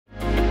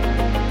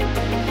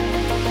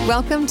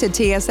Welcome to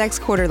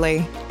TSX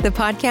Quarterly, the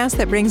podcast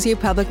that brings you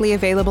publicly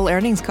available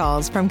earnings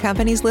calls from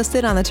companies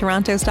listed on the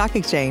Toronto Stock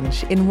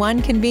Exchange in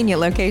one convenient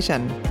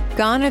location.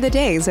 Gone are the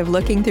days of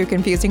looking through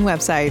confusing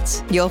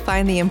websites. You'll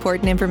find the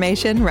important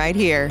information right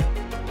here.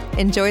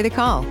 Enjoy the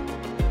call.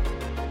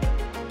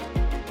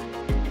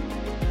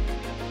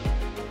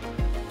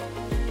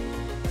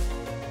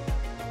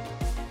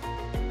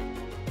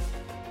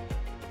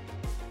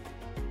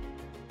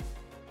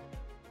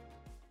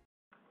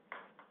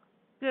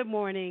 Good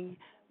morning.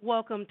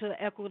 Welcome to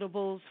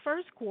Equitable's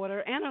first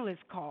quarter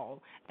analyst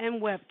call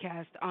and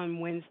webcast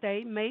on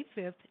Wednesday, May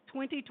 5th,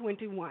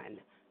 2021.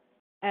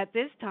 At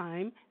this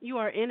time, you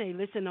are in a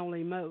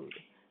listen-only mode.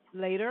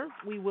 Later,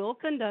 we will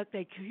conduct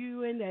a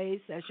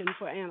Q&A session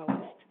for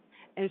analysts.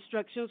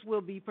 Instructions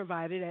will be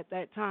provided at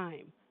that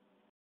time.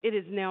 It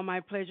is now my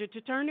pleasure to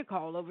turn the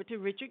call over to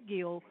Richard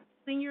Gill,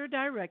 Senior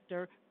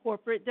Director,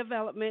 Corporate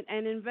Development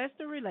and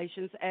Investor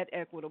Relations at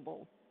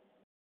Equitable.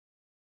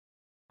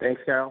 Thanks,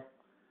 Carol.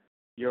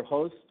 Your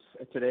hosts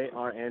today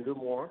are Andrew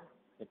Moor,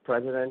 the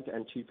President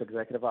and Chief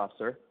Executive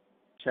Officer,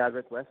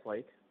 Chadwick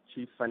Westlake,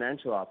 Chief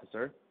Financial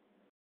Officer,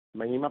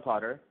 Mahima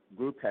Potter,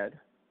 Group Head,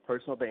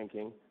 Personal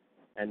Banking,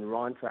 and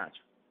Ron Tratch,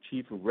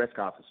 Chief Risk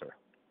Officer.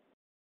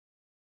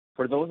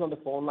 For those on the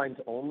phone lines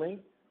only,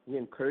 we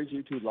encourage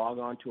you to log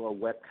on to our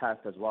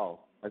webcast as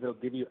well, as it will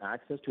give you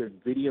access to a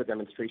video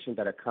demonstration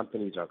that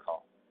accompanies our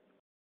call.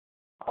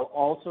 I'll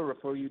also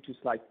refer you to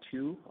slide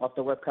 2 of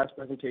the webcast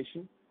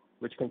presentation,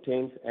 which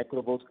contains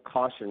Equitable's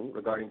caution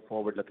regarding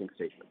forward-looking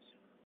statements.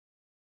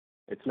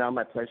 It's now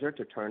my pleasure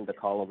to turn the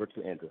call over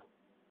to Andrew.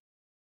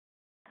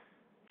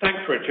 Thanks,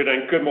 Richard,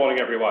 and good morning,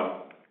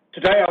 everyone.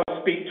 Today I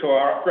will speak to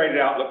our upgraded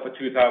outlook for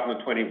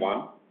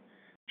 2021.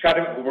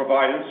 Chadwick will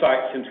provide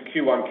insights into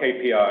Q1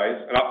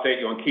 KPIs and update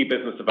you on key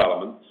business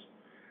developments.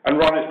 And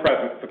Ron is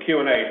present for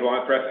Q&A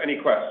to address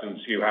any questions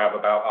you have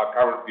about our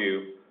current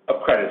view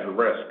of credit and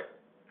risk.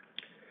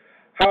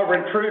 However,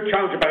 in true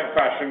Challenger Bank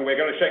fashion, we're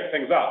going to shake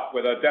things up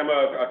with a demo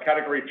of a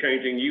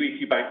category-changing new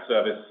EQ Bank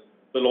service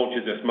that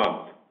launches this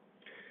month.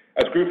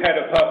 As Group Head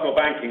of Personal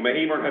Banking,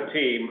 Mahima and her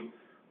team,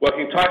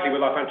 working tightly with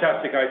our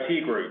fantastic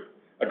IT group,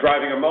 are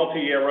driving a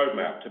multi-year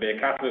roadmap to be a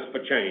catalyst for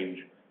change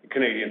in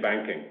Canadian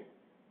banking.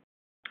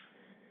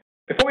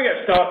 Before we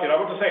get started, I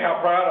want to say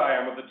how proud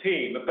I am of the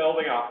team of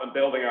building up and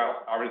building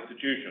out our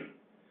institution,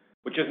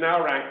 which is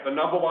now ranked the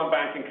 #1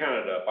 bank in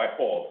Canada by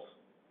Forbes.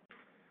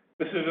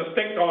 This is a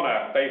distinct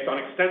honor based on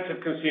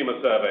extensive consumer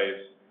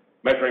surveys,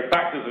 measuring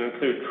factors that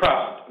include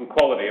trust and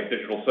quality of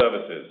digital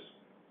services.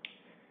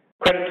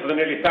 Credit to the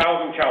nearly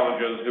 1,000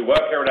 challengers who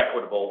work here at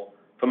Equitable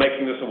for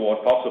making this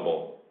award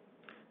possible.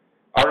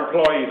 Our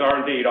employees are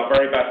indeed our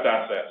very best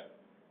asset.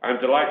 I'm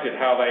delighted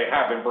how they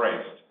have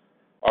embraced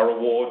our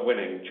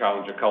award-winning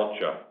challenger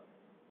culture.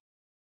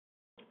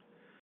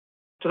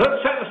 To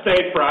set the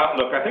stage for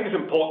outlook, I think it's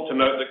important to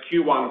note that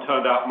Q1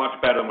 turned out much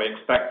better than we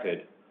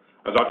expected,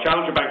 as our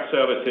Challenger Bank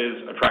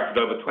services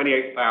attracted over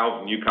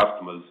 28,000 new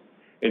customers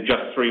in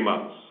just 3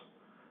 months,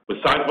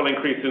 with sizable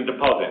increases in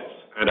deposits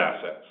and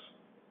assets.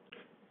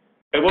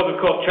 It was,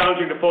 of course,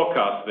 challenging to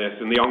forecast this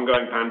in the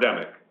ongoing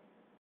pandemic,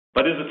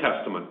 but is a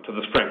testament to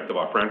the strength of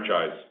our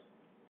franchise.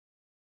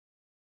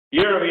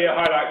 Year-over-year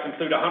highlights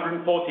include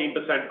 114%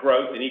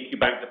 growth in EQ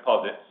Bank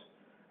deposits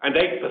and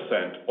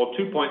 8%, or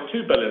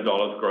 $2.2 billion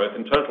growth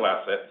in total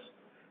assets,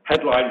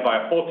 headlined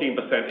by a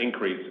 14%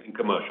 increase in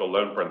commercial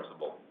loan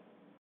principal.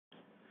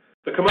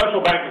 The commercial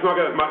bank does not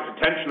get as much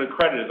attention and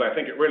credit as I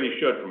think it really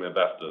should from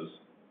investors.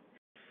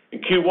 In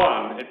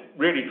Q1, it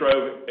really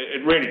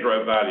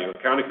drove value,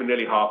 accounting for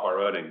nearly half our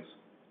earnings.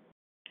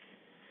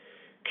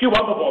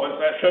 Q1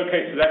 performance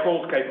showcases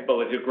Equitable's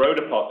capability to grow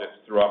deposits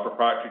through our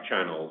proprietary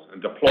channels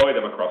and deploy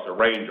them across a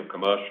range of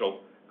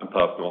commercial and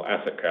personal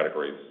asset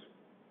categories.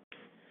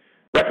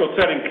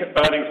 Record-setting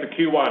earnings for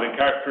Q1 and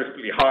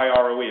characteristically high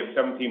ROE of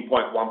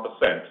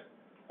 17.1%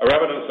 are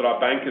evidence that our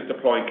bank is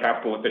deploying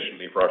capital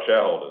efficiently for our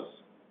shareholders.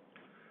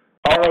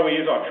 ROE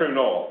is our true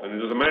north, and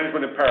it is a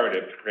management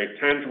imperative to create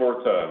tangible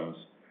returns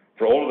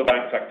for all of the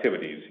bank's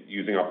activities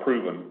using our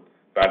proven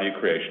value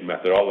creation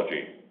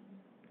methodology.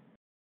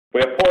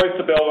 We are poised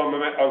to build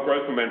on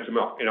growth momentum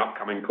in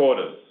upcoming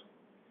quarters.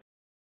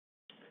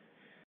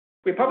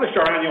 We published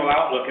our annual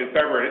outlook in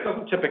February, and it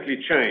doesn't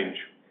typically change.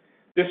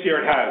 This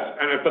year it has,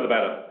 and for the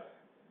better,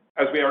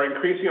 as we are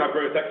increasing our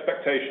growth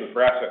expectations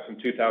for assets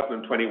in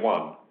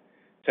 2021,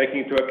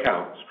 taking into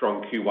account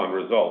strong Q1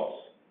 results.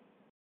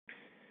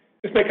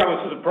 This may come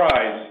as a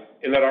surprise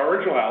in that our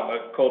original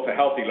outlook called for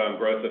healthy loan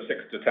growth of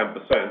 6 to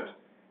 10%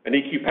 and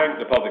EQ Bank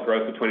deposit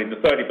growth of 20 to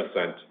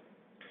 30%.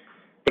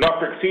 But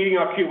after exceeding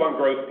our Q1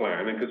 growth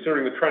plan and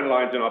considering the trend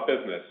lines in our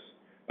business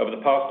over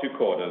the past 2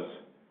 quarters,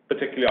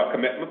 particularly our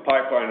commitment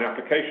pipeline and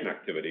application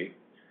activity,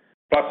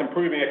 plus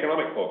improving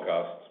economic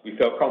forecasts, we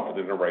feel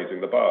confident in raising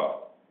the bar.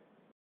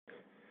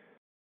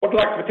 What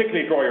I'd like to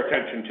particularly draw your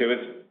attention to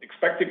is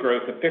expected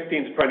growth of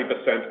 15 to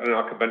 20% in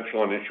our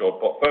conventional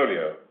uninsured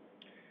portfolio.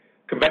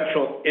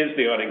 Conventional is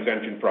the earnings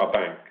engine for our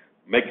bank,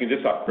 making this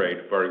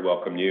upgrade very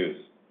welcome news.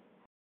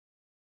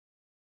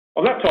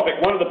 On that topic,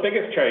 one of the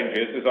biggest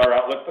changes is our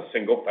outlook for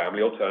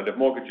single-family alternative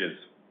mortgages.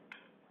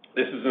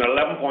 This is an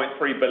 $11.3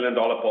 billion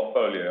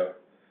portfolio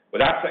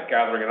with asset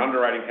gathering and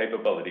underwriting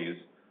capabilities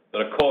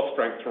that are core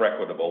strengths for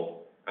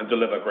Equitable and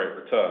deliver great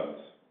returns.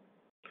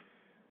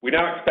 We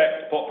now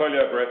expect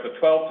portfolio growth of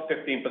 12 to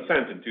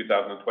 15% in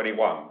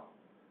 2021,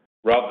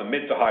 rather than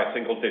mid to high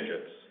single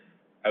digits,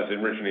 as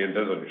originally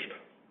envisaged.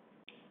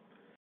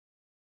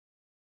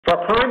 For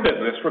our prime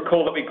business,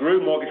 recall that we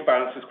grew mortgage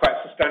balances quite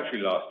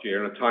substantially last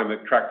year in a time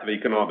of attractive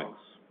economics.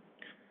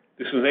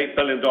 This is an $8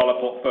 billion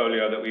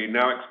portfolio that we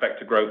now expect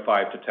to grow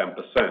 5 to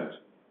 10%.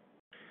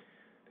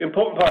 The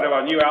important part of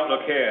our new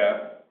outlook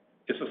here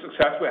is the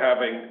success we're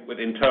having with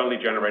internally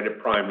generated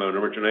prime loan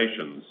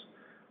originations,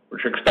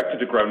 which are expected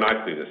to grow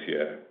nicely this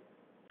year.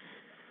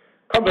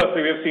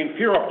 Conversely, we have seen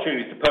fewer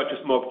opportunities to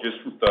purchase mortgages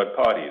from third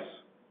parties.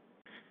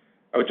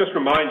 I would just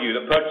remind you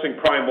that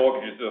purchasing prime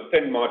mortgages is a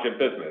thin margin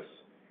business,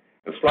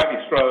 and slightly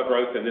slower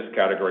growth in this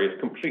category is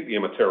completely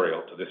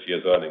immaterial to this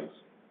year's earnings.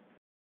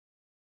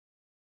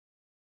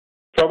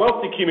 For our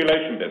wealth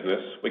accumulation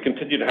business, we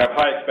continue to have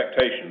high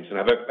expectations and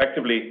have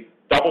effectively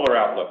doubled our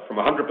outlook from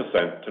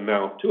 100% to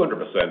now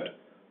 200%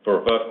 for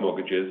reverse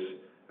mortgages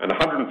and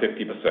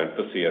 150%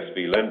 for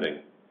CSV lending.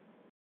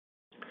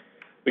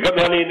 We got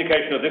an early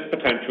indication of this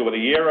potential with a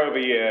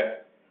year-over-year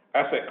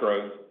asset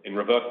growth in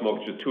reverse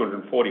mortgages of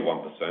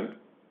 241%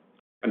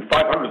 and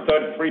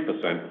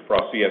 533% for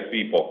our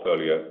CSV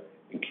portfolio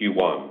in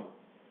Q1.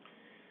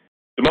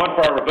 Demand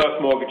for our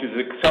reverse mortgages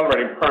is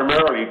accelerating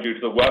primarily due to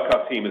the work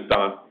our team has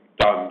done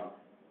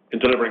in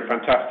delivering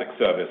fantastic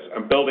service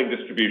and building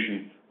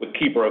distribution with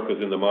key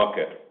brokers in the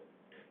market.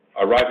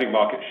 Our rising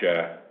market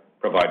share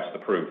provides the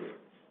proof.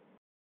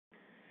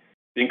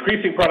 The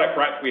increasing product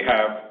breadth we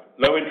have,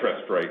 low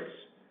interest rates,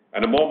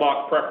 and a more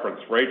marked preference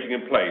for aging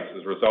in place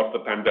as a result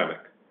of the pandemic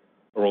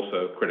are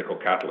also critical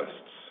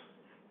catalysts.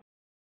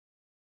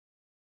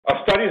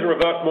 Our studies of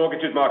reverse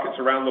mortgages markets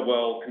around the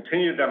world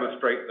continue to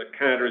demonstrate that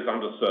Canada is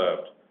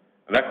underserved,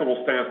 and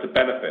Equitable stands to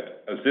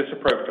benefit as this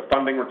approach to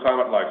funding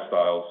retirement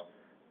lifestyles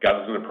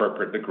gathers an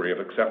appropriate degree of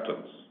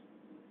acceptance.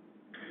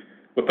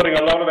 We're putting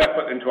a lot of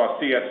effort into our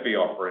CSV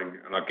offering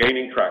and are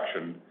gaining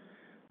traction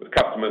with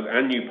customers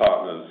and new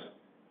partners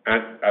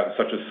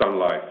such as Sun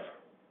Life.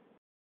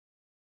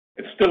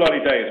 It's still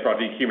early days for our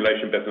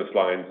decumulation business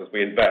lines as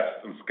we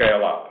invest and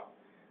scale up.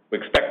 We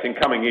expect in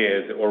coming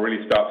years it will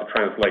really start to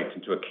translate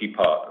into a key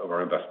part of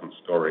our investment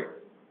story.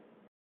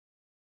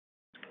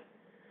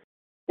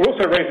 We're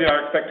also raising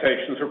our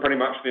expectations for pretty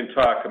much the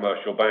entire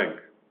commercial bank.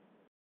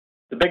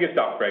 The biggest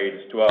upgrade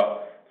is to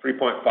our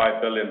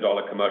 $3.5 billion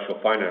commercial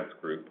finance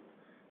group,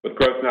 with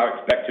growth now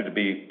expected to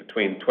be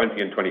between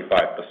 20 and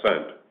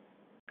 25%.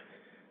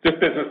 This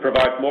business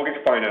provides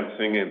mortgage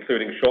financing,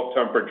 including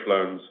short-term bridge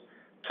loans,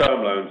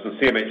 term loans,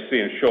 and CMHC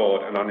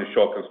insured and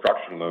uninsured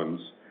construction loans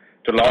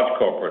to large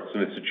corporates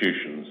and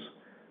institutions,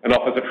 and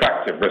offers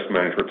attractive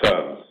risk-managed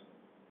returns.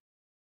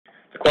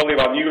 The quality of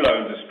our new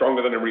loans is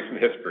stronger than in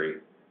recent history,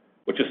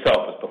 which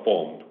itself has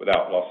performed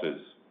without losses.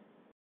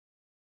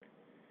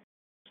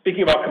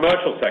 Speaking of our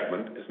commercial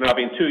segment, it's now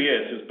been 2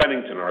 years since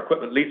Bennington, our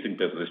equipment leasing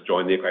business,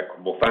 joined the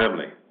Equitable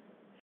family.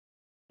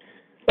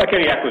 Like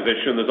any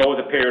acquisition, there's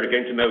always a period of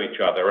getting to know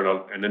each other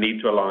and a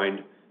need to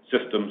align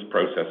systems,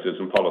 processes,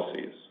 and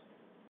policies.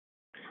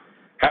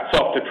 Hats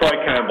off to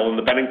Troy Campbell and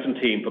the Bennington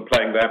team for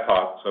playing their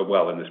part so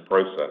well in this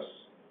process.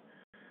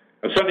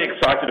 I'm certainly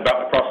excited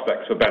about the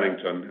prospects for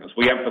Bennington as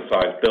we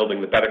emphasize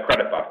building the better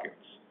credit buckets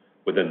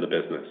within the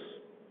business.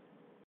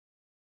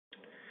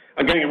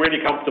 I'm getting really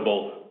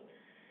comfortable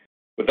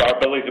with our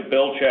ability to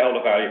build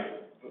shareholder value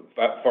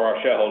for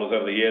our shareholders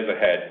over the years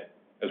ahead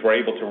as we're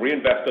able to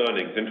reinvest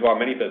earnings into our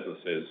many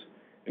businesses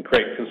and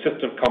create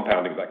consistent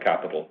compounding of that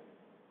capital.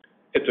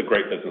 It's a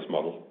great business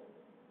model.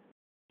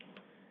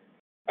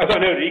 As I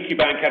noted, EQ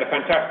Bank had a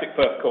fantastic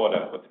first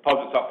quarter, with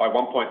deposits up by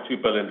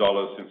 $1.2 billion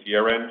since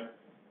year-end,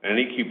 and an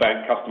EQ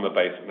Bank customer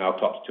base that now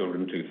tops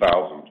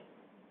 202,000.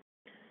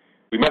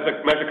 We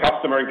measure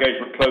customer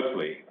engagement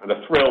closely and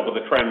are thrilled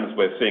with the trends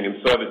we're seeing in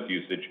service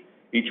usage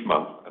each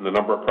month and the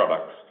number of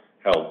products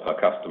held per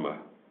customer.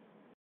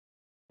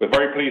 We're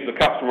very pleased with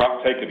the customer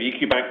uptake of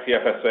EQ Bank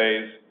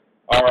TFSAs,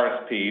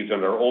 RRSPs,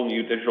 and our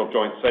all-new digital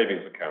joint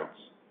savings accounts,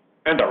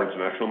 and our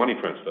international money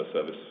transfer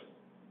service.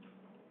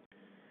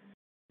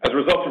 As a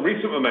result of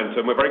recent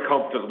momentum, we're very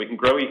confident that we can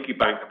grow EQ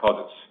Bank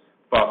deposits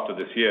faster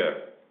this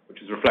year,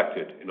 which is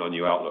reflected in our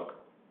new outlook.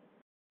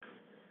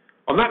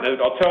 On that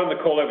note, I'll turn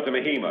the call over to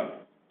Mahima.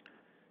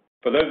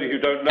 For those of you who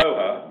don't know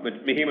her,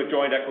 Mahima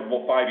joined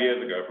Equitable 5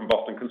 years ago from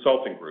Boston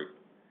Consulting Group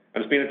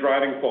and has been a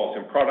driving force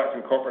in product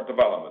and corporate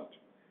development,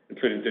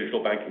 including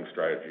digital banking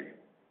strategy.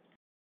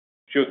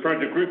 She was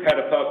promoted to Group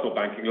Head of Personal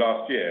Banking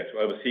last year to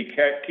oversee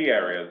key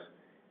areas,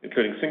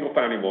 including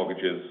single-family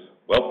mortgages,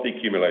 wealth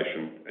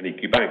decumulation, and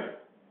EQ Bank.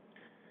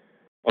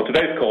 On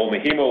today's call,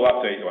 Mahima will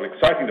update you on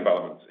exciting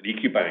developments at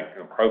EQ Bank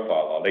and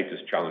profile our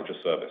latest Challenger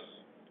service.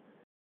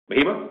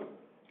 Mahima?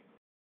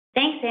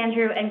 Thanks,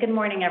 Andrew, and good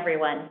morning,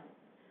 everyone.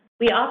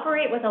 We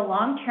operate with a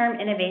long-term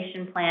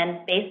innovation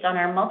plan based on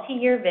our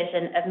multi-year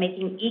vision of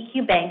making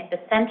EQ Bank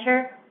the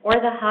center or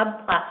the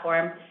hub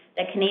platform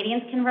that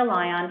Canadians can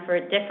rely on for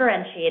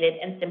differentiated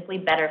and simply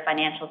better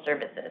financial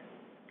services.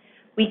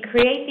 We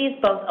create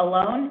these both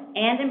alone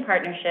and in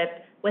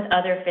partnership with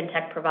other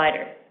fintech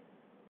providers.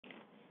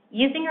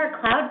 Using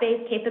our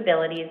cloud-based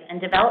capabilities and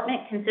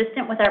development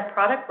consistent with our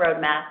product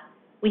roadmap,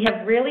 we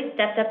have really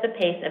stepped up the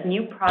pace of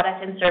new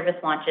product and service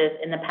launches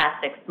in the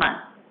past 6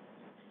 months.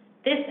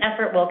 This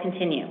effort will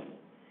continue.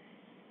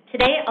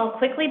 Today, I'll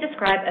quickly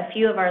describe a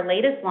few of our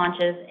latest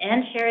launches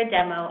and share a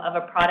demo of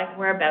a product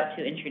we're about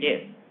to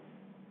introduce.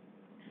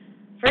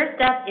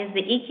 First up is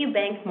the EQ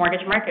Bank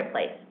Mortgage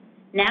Marketplace,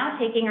 now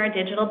taking our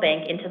digital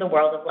bank into the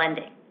world of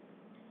lending.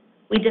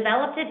 We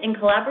developed it in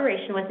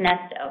collaboration with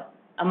Nesto,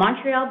 a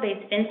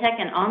Montreal-based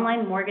fintech and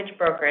online mortgage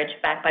brokerage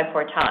backed by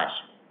Portage.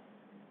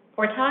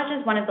 Portage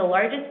is one of the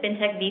largest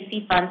fintech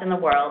VC funds in the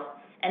world,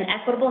 and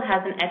Equitable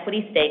has an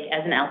equity stake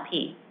as an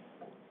LP.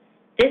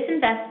 This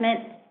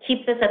investment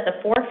keeps us at the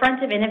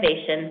forefront of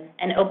innovation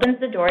and opens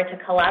the door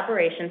to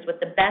collaborations with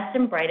the best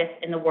and brightest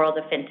in the world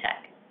of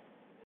fintech.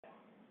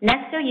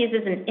 Nesto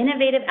uses an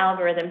innovative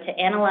algorithm to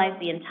analyze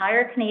the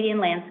entire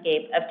Canadian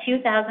landscape of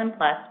 2,000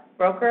 plus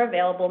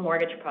broker-available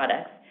mortgage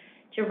products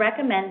to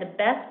recommend the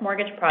best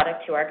mortgage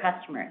product to our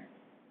customers.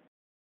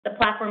 The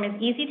platform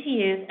is easy to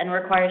use and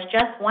requires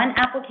just one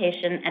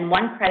application and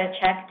one credit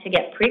check to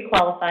get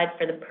pre-qualified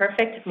for the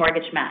perfect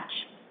mortgage match.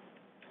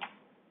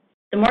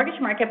 The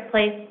Mortgage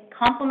Marketplace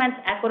complements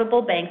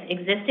Equitable Bank's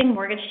existing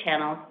mortgage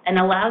channels and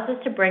allows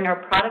us to bring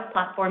our product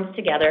platforms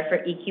together for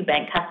EQ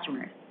Bank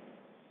customers.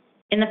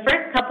 In the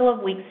first couple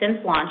of weeks since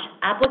launch,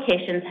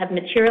 applications have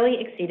materially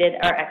exceeded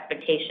our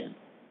expectations.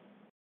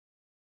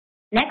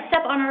 Next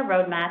up on our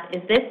roadmap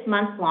is this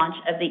month's launch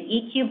of the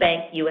EQ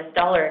Bank US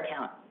Dollar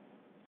account.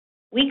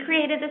 We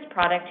created this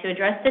product to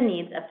address the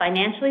needs of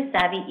financially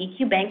savvy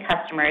EQ Bank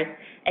customers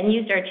and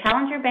used our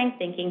Challenger Bank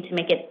thinking to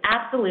make it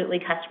absolutely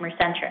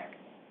customer-centric.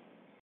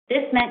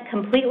 This meant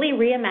completely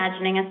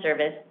reimagining a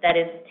service that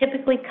is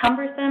typically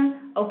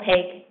cumbersome,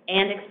 opaque,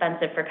 and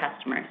expensive for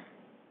customers.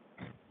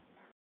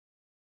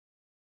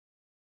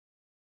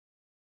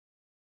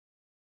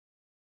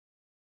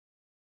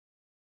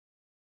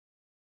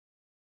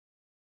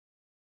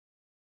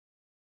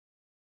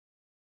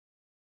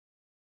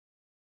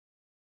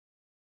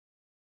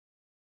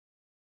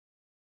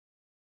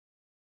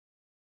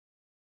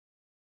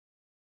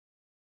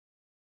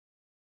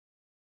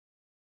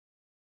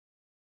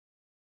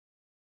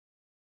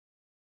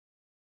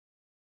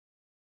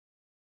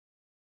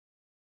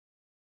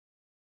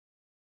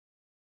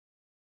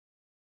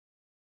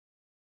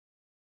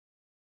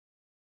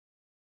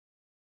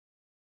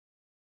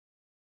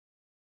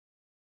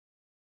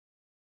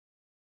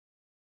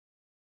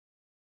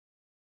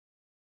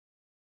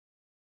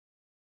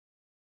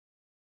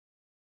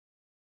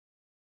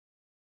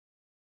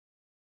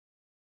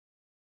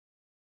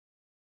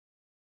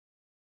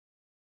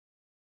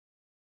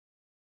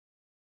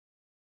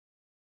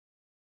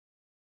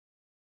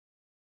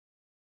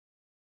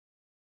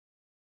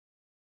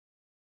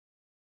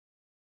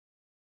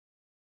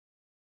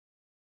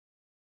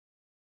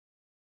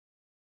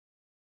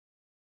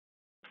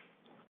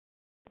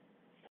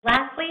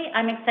 Lastly,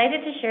 I'm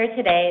excited to share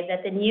today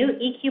that the new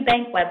EQ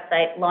Bank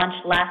website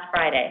launched last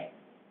Friday.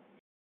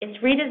 Its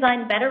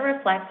redesign better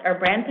reflects our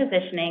brand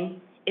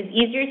positioning, is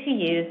easier to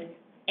use,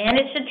 and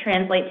it should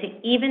translate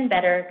to even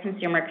better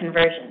consumer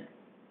conversion.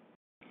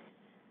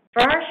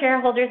 For our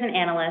shareholders and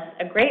analysts,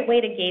 a great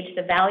way to gauge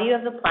the value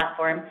of the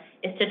platform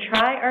is to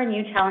try our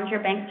new Challenger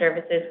Bank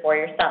services for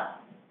yourself.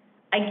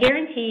 I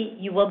guarantee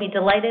you will be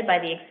delighted by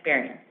the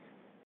experience.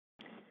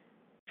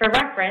 For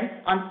reference,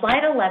 on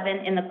slide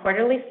 11 in the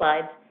quarterly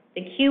slides,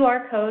 the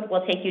QR code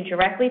will take you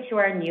directly to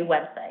our new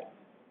website.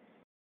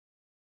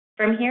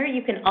 From here,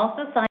 you can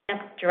also sign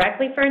up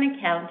directly for an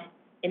account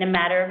in a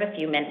matter of a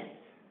few minutes.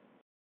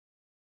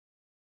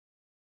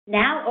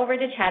 Now over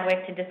to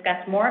Chadwick to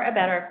discuss more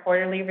about our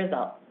quarterly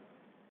results.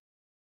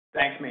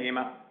 Thanks,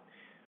 Mahima.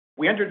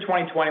 We entered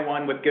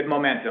 2021 with good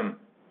momentum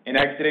and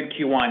exited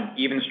Q1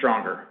 even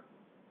stronger.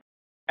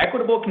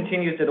 Equitable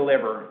continues to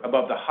deliver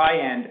above the high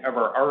end of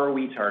our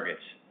ROE targets,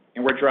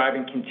 and we're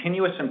driving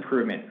continuous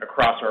improvement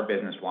across our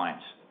business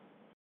lines.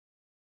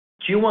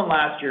 Q1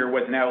 last year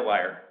was an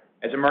outlier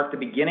as it marked the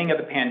beginning of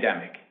the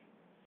pandemic.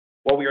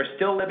 While we are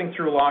still living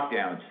through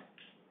lockdowns,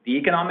 the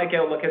economic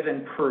outlook has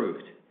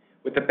improved,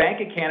 with the Bank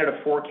of Canada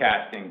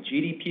forecasting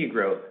GDP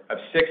growth of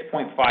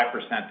 6.5%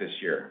 this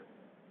year.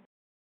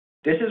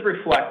 This is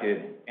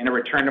reflected in a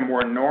return to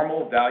more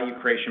normal value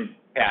creation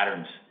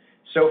patterns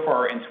so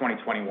far in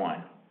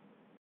 2021.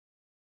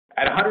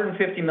 At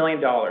 $150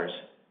 million,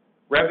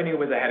 revenue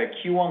was ahead of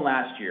Q1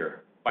 last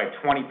year by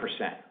 20%.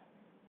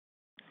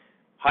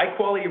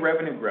 High-quality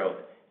revenue growth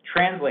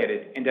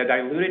translated into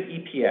diluted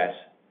EPS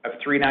of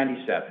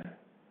 $3.97,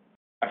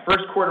 a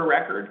first quarter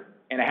record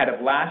and ahead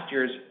of last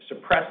year's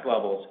suppressed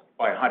levels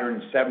by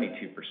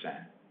 172%.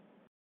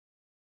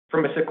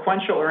 From a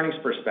sequential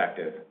earnings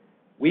perspective,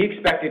 we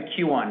expected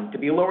Q1 to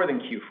be lower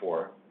than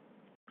Q4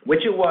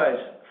 which it was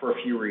for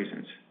a few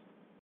reasons.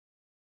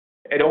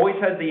 It always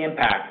has the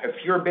impact of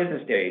fewer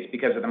business days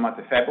because of the month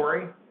of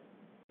February,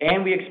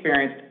 and we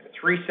experienced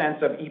 3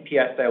 cents of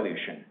EPS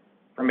dilution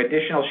from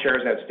additional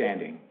shares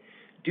outstanding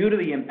due to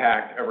the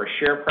impact of our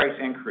share price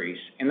increase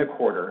in the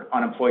quarter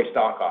on employee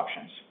stock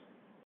options.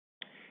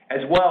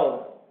 As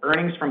well,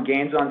 earnings from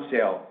gains on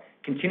sale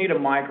continue to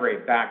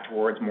migrate back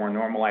towards more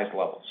normalized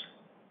levels.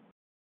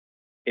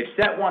 If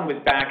CET1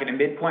 was back at a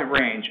midpoint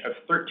range of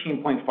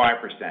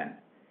 13.5%,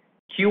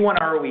 Q1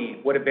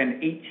 ROE would have been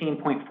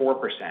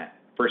 18.4%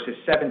 versus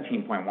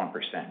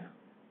 17.1%.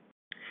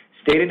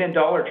 Stated in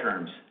dollar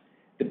terms,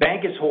 the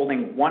bank is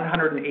holding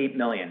 $108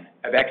 million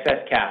of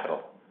excess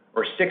capital,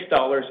 or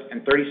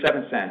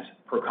 $6.37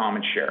 per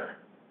common share.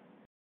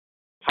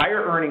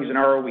 Higher earnings in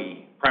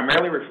ROE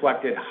primarily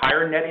reflected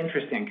higher net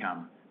interest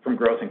income from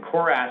growth in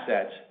core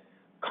assets,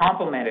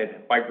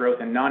 complemented by growth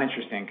in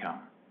non-interest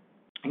income,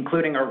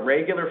 including a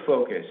regular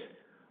focus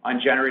on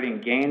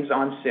generating gains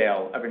on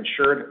sale of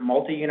insured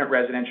multi-unit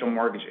residential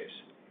mortgages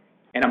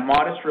and a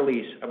modest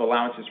release of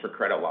allowances for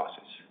credit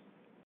losses.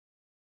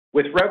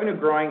 With revenue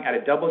growing at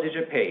a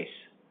double-digit pace,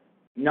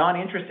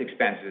 non-interest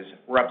expenses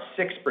were up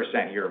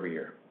 6% year over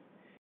year.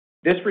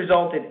 This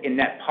resulted in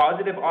net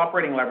positive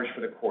operating leverage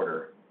for the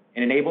quarter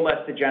and enabled us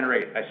to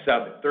generate a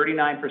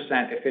sub-39%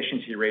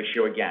 efficiency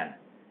ratio again,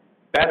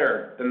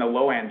 better than the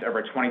low end of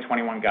our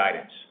 2021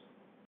 guidance.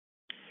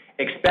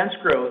 Expense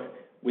growth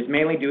was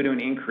mainly due to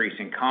an increase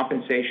in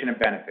compensation and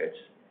benefits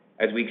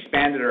as we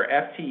expanded our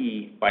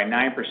FTE by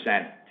 9%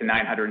 to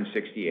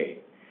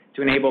 968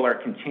 to enable our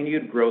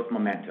continued growth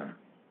momentum.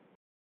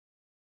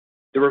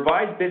 The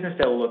revised business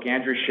outlook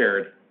Andrew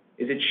shared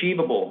is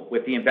achievable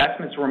with the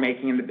investments we're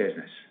making in the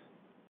business,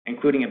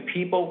 including in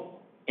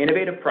people,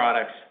 innovative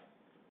products,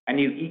 a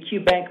new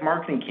EQ Bank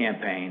marketing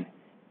campaign,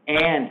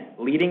 and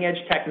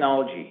leading-edge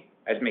technology,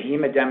 as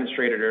Mahima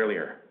demonstrated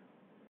earlier.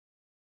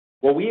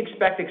 While we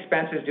expect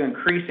expenses to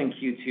increase in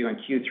Q2 and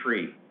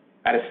Q3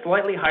 at a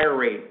slightly higher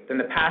rate than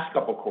the past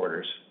couple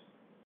quarters,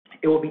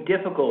 it will be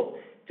difficult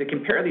to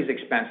compare these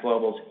expense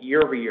levels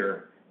year over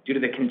year due to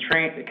the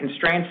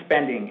constrained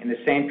spending in the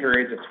same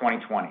periods of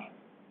 2020.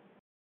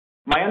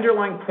 My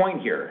underlying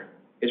point here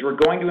is we're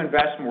going to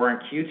invest more in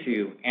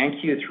Q2 and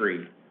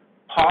Q3,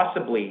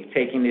 possibly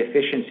taking the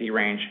efficiency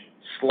range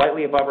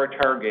slightly above our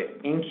target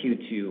in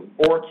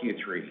Q2 or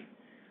Q3.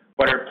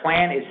 But our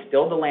plan is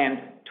still to land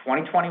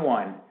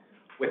 2021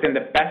 within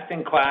the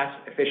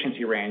best-in-class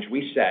efficiency range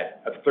we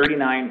set of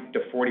 39 to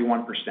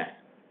 41%.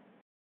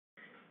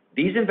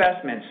 These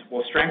investments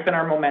will strengthen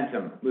our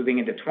momentum moving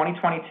into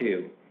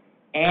 2022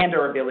 and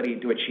our ability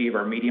to achieve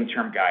our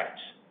medium-term guidance.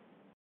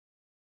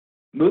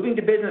 Moving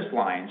to business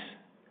lines,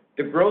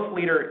 the growth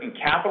leader in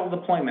capital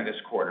deployment this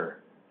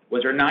quarter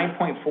was our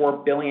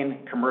 $9.4 billion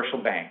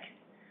commercial bank,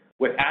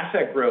 with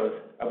asset growth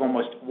of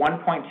almost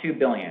 $1.2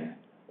 billion,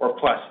 or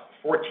plus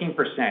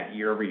 14%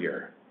 year over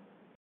year.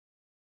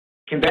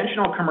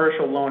 Conventional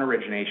commercial loan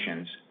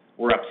originations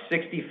were up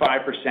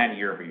 65%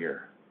 year over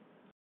year.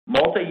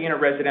 Multi-unit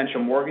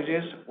residential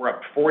mortgages were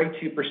up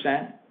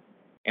 42%,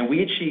 and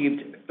we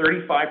achieved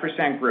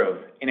 35% growth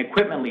in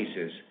equipment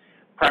leases,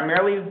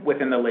 primarily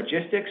within the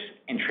logistics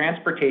and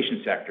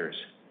transportation sectors,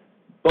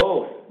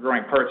 both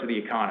growing parts of the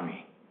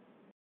economy.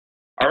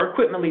 Our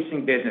equipment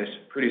leasing business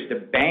produced a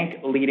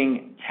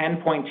bank-leading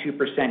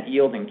 10.2%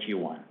 yield in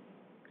Q1,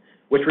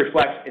 which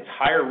reflects its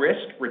higher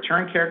risk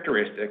return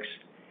characteristics,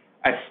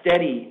 a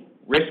steady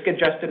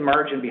risk-adjusted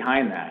margin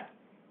behind that,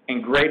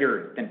 and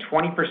greater than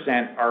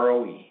 20%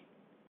 ROE.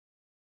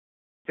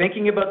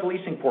 Thinking about the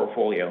leasing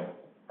portfolio,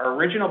 our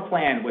original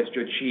plan was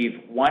to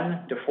achieve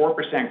 1 to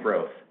 4%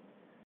 growth,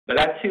 but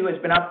that too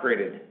has been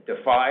upgraded to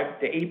 5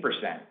 to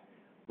 8%,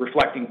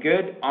 reflecting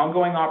good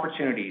ongoing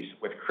opportunities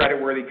with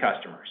creditworthy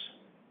customers.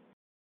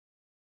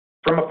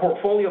 From a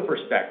portfolio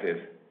perspective,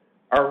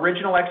 our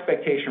original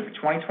expectation for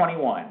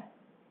 2021,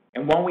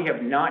 and one we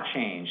have not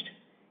changed,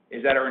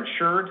 is that our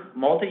insured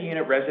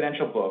multi-unit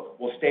residential book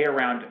will stay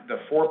around the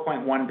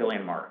 $4.1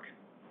 billion mark.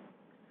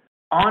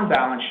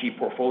 On-balance sheet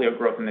portfolio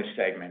growth in this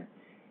segment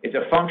is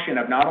a function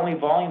of not only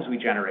volumes we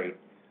generate,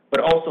 but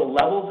also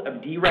levels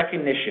of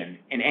derecognition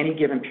in any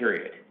given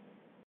period.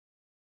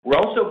 We're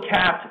also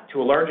capped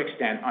to a large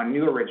extent on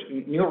new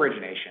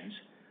originations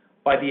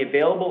by the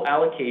available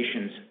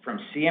allocations from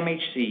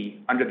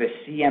CMHC under the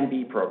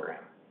CMB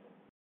program.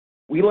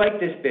 We like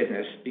this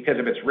business because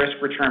of its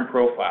risk-return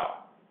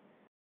profile.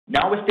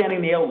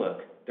 Notwithstanding the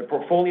outlook, the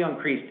portfolio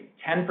increased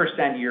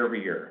 10% year over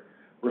year,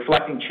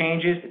 reflecting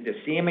changes to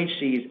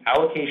CMHC's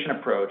allocation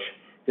approach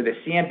to the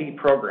CMB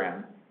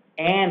program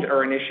and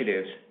our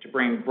initiatives to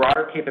bring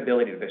broader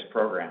capability to this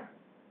program.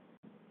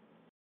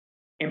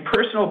 In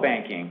personal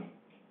banking,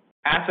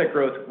 asset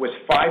growth was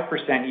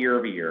 5% year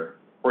over year,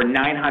 or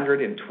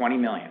 $920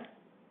 million.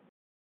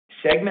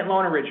 Segment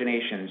loan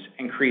originations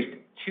increased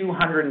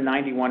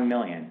 $291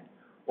 million,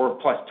 or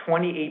plus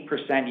 28%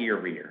 year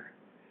over year,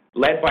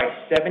 led by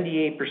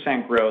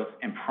 78% growth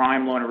in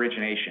prime loan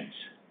originations.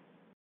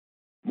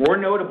 More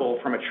notable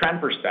from a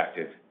trend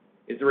perspective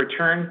is the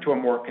return to a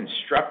more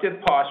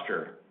constructive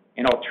posture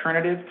in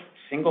alternative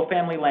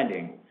single-family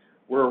lending,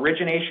 where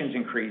originations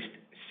increased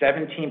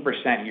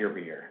 17%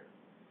 year-over-year.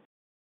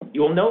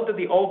 You will note that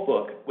the alt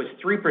book was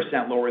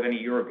 3% lower than a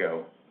year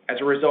ago as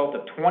a result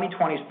of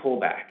 2020's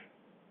pullback.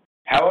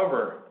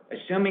 However,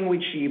 assuming we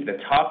achieve the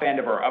top end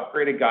of our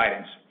upgraded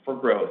guidance for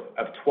growth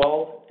of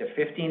 12 to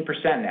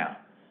 15% now,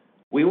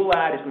 we will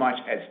add as much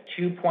as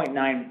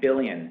 $2.9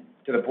 billion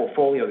to the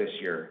portfolio this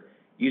year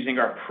using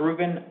our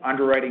proven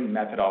underwriting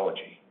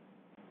methodology.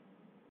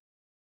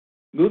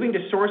 Moving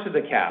to sources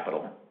of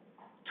capital,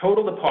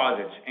 total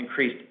deposits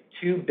increased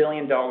 $2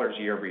 billion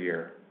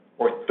year-over-year,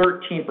 or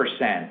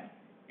 13%,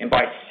 and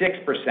by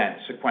 6%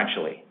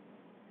 sequentially.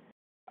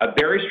 A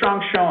very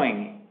strong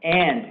showing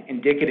and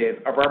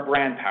indicative of our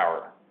brand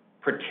power,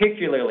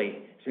 particularly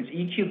since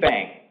EQ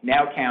Bank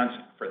now accounts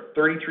for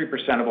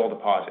 33% of all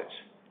deposits.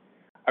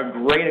 A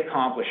great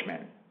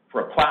accomplishment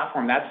for a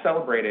platform that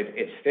celebrated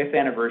its 5th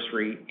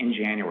anniversary in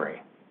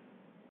January.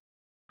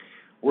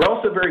 We're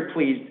also very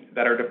pleased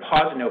that our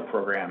deposit note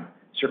program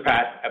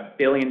surpassed $1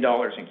 billion in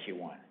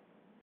Q1,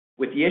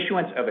 with the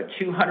issuance of a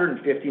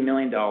 $250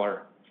 million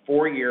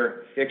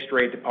 4-year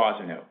fixed-rate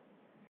deposit note.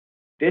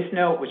 This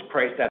note was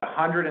priced at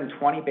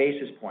 120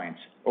 basis points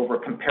over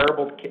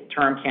comparable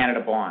term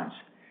Canada bonds,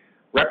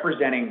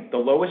 representing the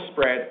lowest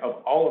spread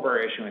of all of our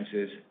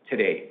issuances to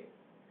date.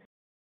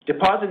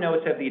 Deposit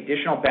notes have the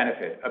additional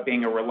benefit of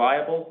being a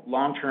reliable,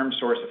 long-term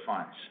source of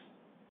funds.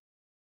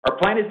 Our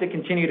plan is to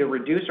continue to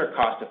reduce our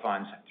cost of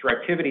funds through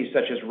activities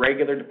such as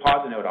regular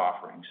deposit note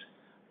offerings,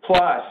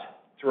 plus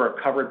through our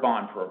covered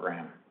bond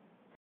program.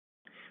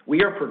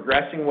 We are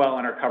progressing well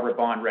on our covered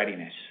bond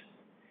readiness.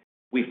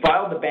 We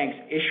filed the bank's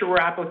issuer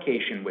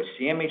application with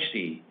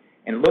CMHC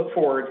and look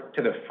forward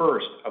to the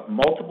first of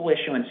multiple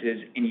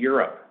issuances in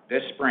Europe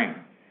this spring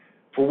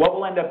for what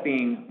will end up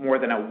being more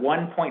than a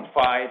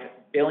 $1.5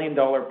 billion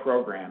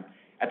program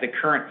at the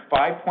current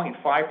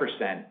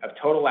 5.5% of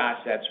total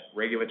assets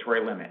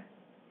regulatory limit.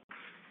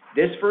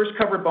 This first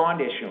covered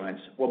bond issuance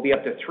will be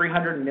up to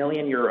 €300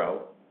 million,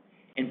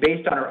 and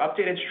based on our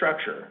updated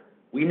structure,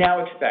 we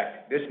now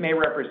expect this may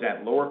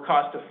represent lower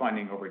cost of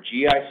funding over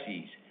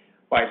GICs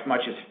by as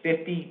much as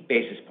 50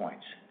 basis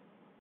points.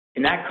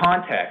 In that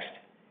context,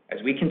 as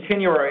we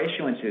continue our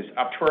issuances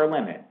up to our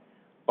limit,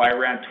 by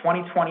around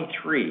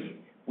 2023,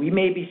 we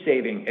may be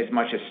saving as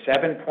much as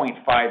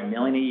 $7.5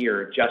 million a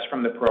year just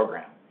from the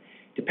program,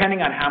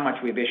 depending on how much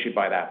we've issued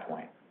by that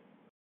point.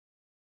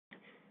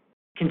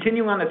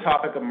 Continuing on the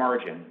topic of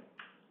margin,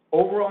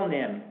 overall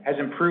NIM has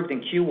improved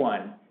in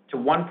Q1 to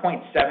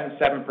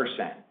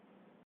 1.77%,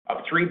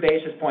 up 3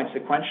 basis points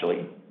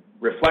sequentially,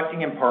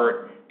 reflecting in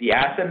part the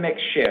asset mix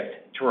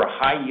shift to our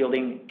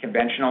high-yielding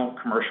conventional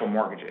commercial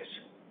mortgages.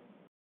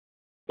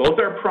 Both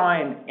our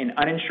prime and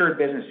uninsured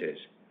businesses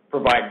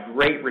provide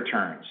great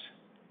returns.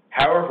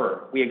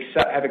 However, we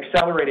have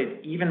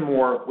accelerated even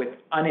more with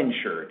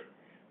uninsured,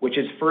 which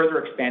is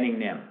further expanding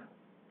NIM.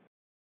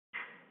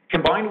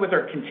 Combined with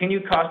our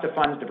continued cost of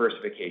funds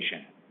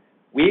diversification,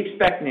 we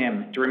expect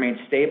NIM to remain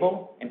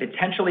stable and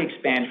potentially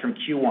expand from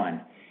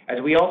Q1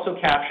 as we also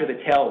capture the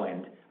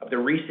tailwind of the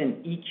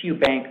recent EQ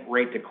Bank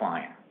rate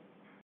decline.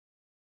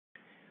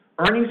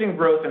 Earnings and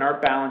growth in our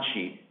balance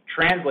sheet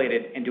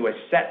translated into a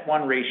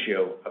CET1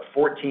 ratio of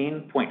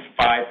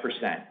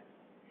 14.5%.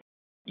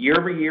 Year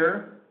over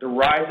year, the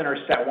rise in our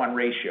CET1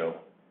 ratio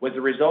was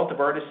the result of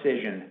our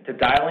decision to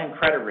dial in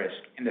credit risk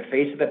in the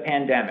face of the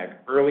pandemic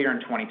earlier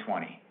in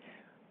 2020,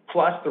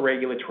 plus the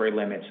regulatory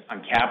limits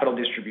on capital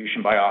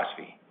distribution by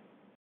OSFI.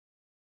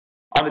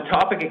 On the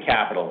topic of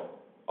capital,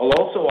 I'll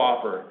also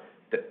offer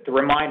the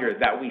reminder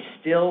that we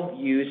still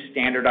use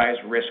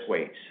standardized risk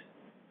weights.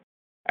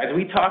 As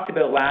we talked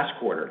about last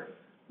quarter,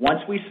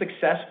 once we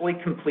successfully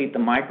complete the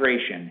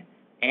migration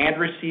and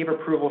receive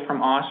approval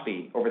from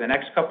OSFI over the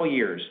next couple of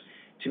years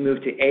to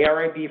move to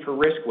AIRB for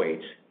risk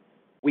weights,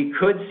 we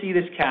could see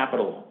this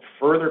capital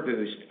further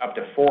boost up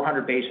to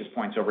 400 basis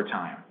points over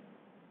time.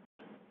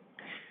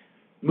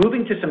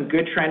 Moving to some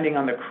good trending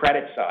on the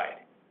credit side,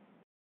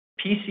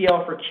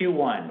 PCL for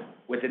Q1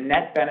 was a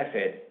net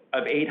benefit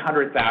of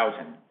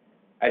 $800,000,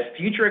 as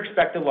future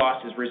expected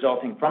losses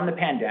resulting from the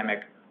pandemic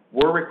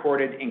were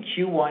recorded in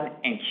Q1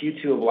 and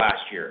Q2 of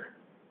last year.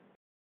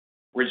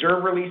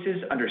 Reserve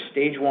releases under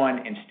Stage 1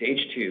 and Stage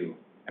 2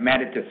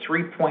 amounted to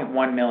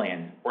 $3.1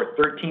 million, or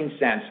 13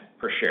 cents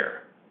per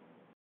share.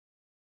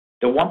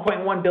 The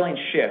 $1.1 billion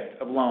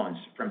shift of loans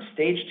from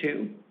Stage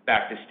 2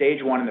 back to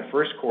Stage 1 in the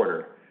first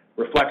quarter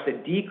reflects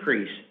a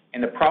decrease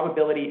in the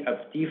probability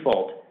of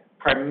default,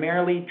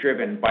 primarily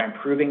driven by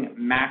improving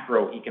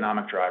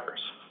macroeconomic drivers.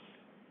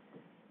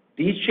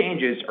 These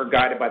changes are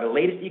guided by the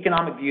latest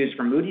economic views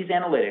from Moody's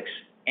Analytics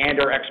and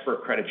our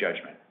expert credit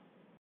judgment.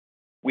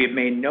 We have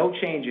made no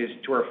changes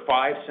to our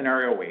 5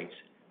 scenario weights,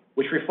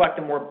 which reflect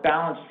a more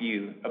balanced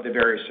view of the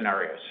various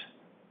scenarios.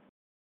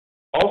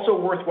 Also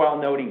worthwhile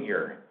noting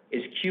here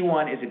is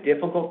Q1 is a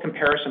difficult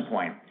comparison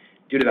point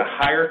due to the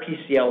higher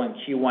PCL in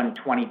Q1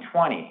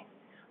 2020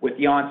 with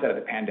the onset of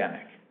the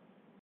pandemic.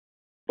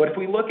 But if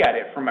we look at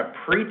it from a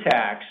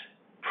pre-tax,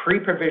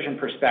 pre-provision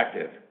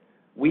perspective,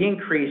 we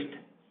increased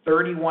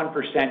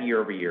 31%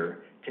 year over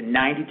year to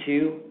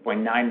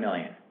 $92.9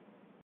 million.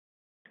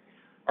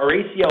 Our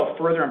ACL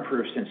further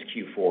improved since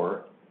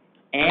Q4,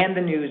 and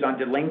the news on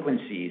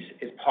delinquencies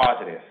is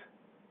positive.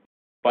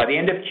 By the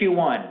end of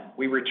Q1,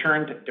 we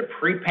returned to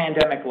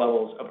pre-pandemic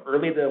levels of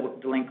early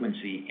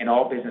delinquency in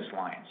all business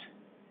lines.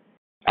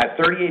 At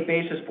 38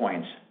 basis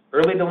points,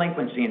 early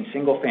delinquency in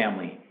single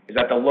family is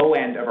at the low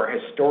end of our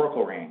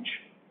historical range.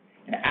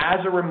 And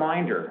as a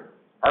reminder,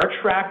 our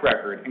track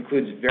record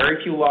includes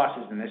very few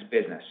losses in this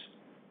business.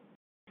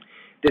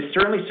 This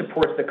certainly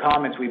supports the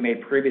comments we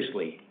made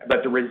previously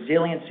about the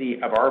resiliency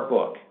of our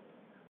book,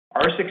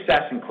 our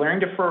success in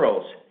clearing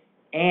deferrals,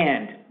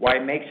 and why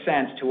it makes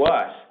sense to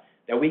us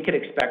that we could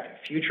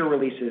expect future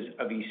releases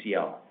of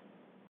ECL.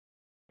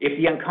 If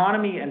the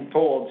economy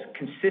unfolds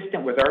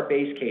consistent with our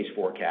base case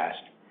forecast,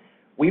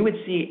 we would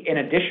see an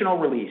additional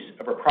release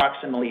of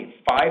approximately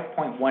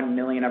 $5.1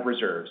 million of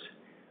reserves,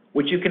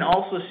 which you can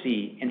also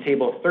see in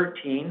Table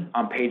 13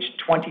 on page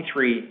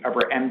 23 of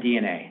our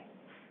MD&A.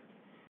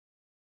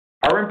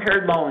 Our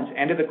impaired loans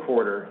ended the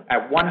quarter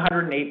at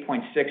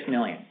 $108.6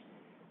 million,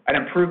 an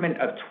improvement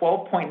of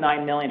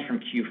 $12.9 million from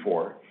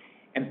Q4,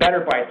 and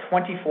better by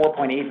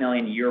 $24.8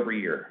 million year over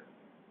year.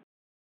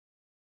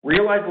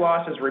 Realized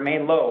losses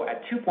remain low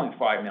at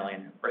 $2.5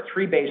 million, or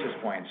 3 basis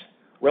points,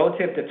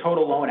 relative to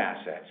total loan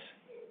assets.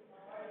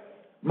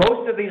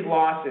 Most of these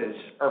losses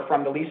are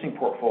from the leasing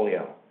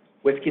portfolio,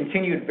 with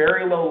continued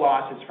very low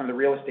losses from the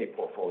real estate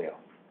portfolio.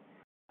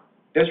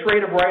 This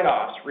rate of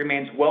write-offs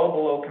remains well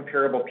below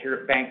comparable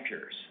bank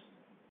peers.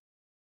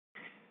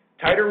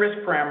 Tighter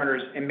risk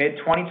parameters in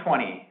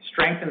mid-2020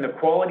 strengthen the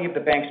quality of the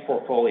bank's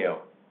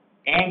portfolio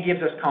and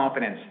gives us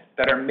confidence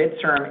that our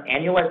midterm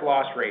annualized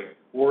loss rate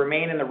will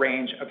remain in the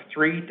range of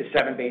 3 to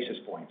 7 basis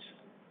points.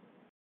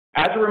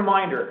 As a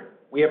reminder,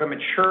 we have a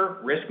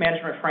mature risk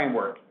management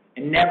framework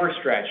and never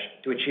stretch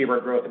to achieve our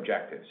growth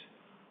objectives.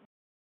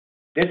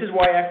 This is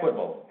why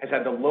Equitable has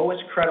had the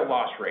lowest credit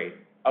loss rate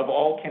of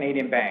all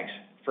Canadian banks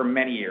for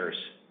many years.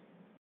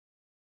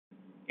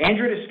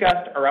 Andrew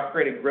discussed our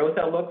upgraded growth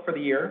outlook for the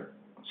year,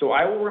 so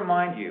I will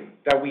remind you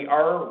that we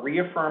are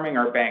reaffirming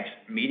our bank's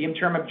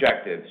medium-term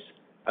objectives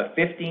of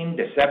 15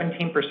 to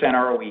 17%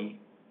 ROE,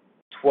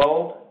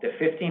 12 to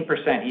 15%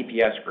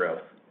 EPS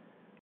growth,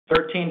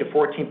 13 to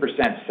 14%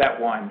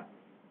 CET1,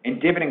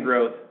 and dividend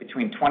growth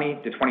between 20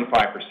 to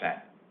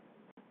 25%.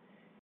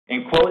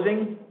 In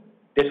closing,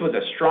 this was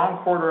a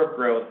strong quarter of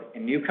growth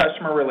in new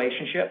customer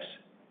relationships,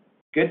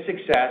 good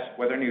success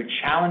with our new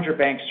Challenger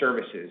Bank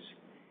services,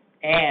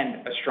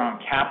 and a strong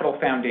capital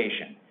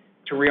foundation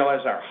to realize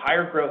our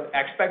higher growth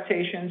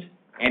expectations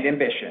and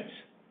ambitions.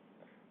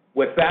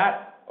 With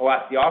that, I'll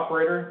ask the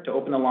operator to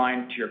open the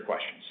line to your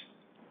questions.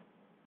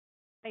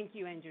 Thank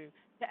you, Andrew.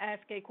 To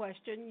ask a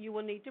question, you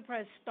will need to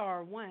press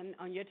star 1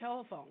 on your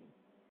telephone.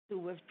 To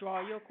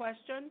withdraw your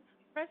question,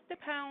 press the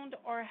pound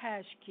or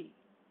hash key.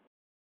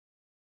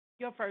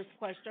 Your first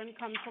question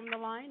comes from the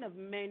line of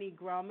Meny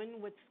Grauman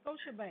with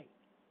Scotiabank.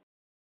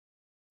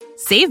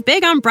 Save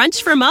big on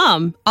brunch for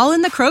mom, all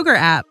in the Kroger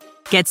app.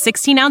 Get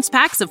 16-ounce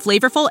packs of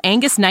flavorful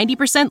Angus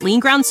 90% lean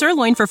ground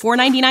sirloin for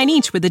 $4.99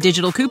 each with a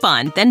digital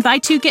coupon. Then buy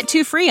 2, get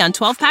 2 free on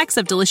 12 packs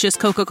of delicious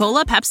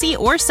Coca-Cola, Pepsi,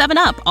 or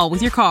 7-Up, all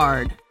with your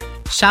card.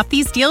 Shop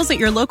these deals at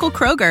your local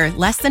Kroger,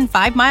 less than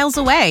 5 miles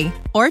away.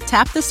 Or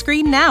tap the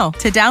screen now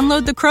to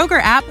download the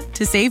Kroger app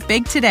to save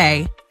big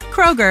today.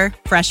 Kroger,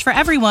 fresh for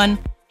everyone.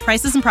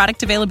 Prices and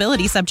product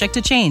availability subject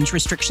to change.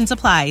 Restrictions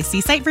apply.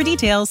 See site for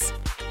details.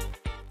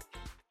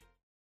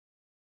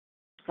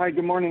 Hi,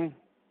 good morning.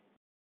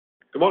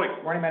 Good morning.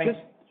 Good morning, Manny.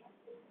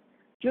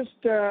 Just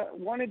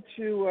wanted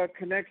to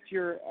connect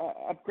your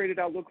upgraded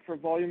outlook for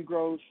volume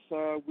growth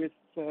with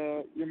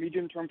your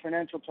medium-term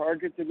financial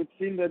targets. It would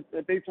seem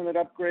that based on that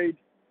upgrade,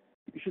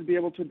 you should be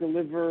able to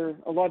deliver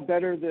a lot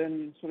better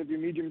than sort of your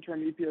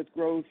medium-term EPS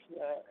growth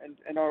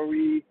and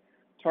ROE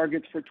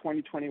targets for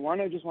 2021.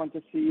 I just want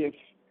to see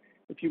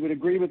if you would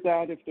agree with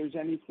that, if there's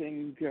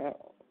anything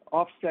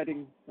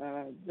offsetting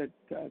that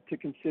to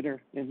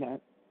consider in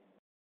that.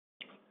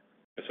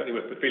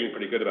 Certainly, we're feeling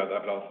pretty good about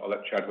that, but I'll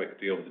let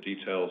Chadwick deal with the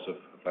details of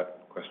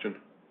that question.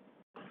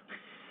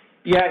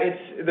 Yeah,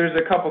 there's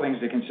a couple things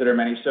to consider,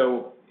 Manny.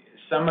 So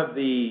some of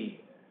the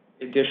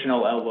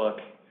additional outlook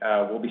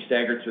will be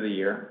staggered through the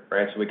year,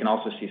 right? So we can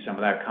also see some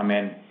of that come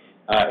in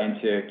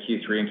into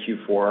Q3 and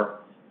Q4.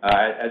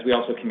 As we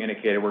also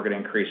communicated, we're going to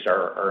increase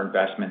our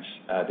investments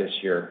this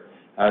year.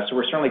 So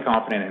we're certainly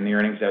confident in the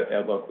earnings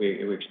outlook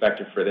we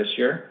expected for this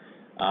year.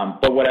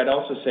 But what I'd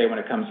also say when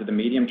it comes to the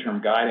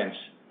medium-term guidance,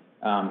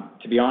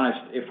 to be honest,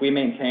 if we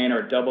maintain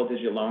our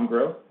double-digit loan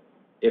growth,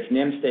 if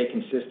NIM stay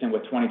consistent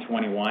with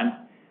 2021,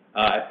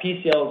 if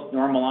PCLs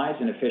normalize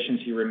and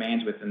efficiency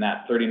remains within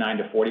that 39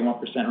 to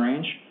 41%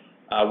 range,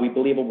 we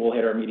believe it will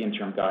hit our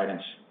medium-term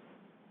guidance.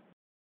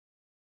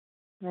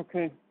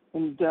 Okay.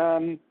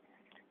 And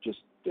just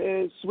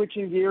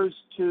switching gears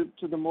to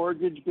the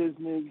mortgage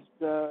business,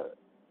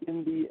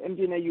 in the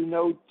MD&A you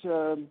note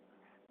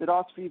that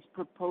OSFI's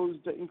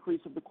proposed increase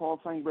of the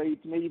qualifying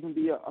rate may even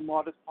be a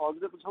modest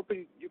positive. I was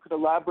hoping you could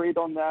elaborate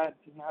on that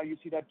and how you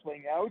see that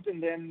playing out.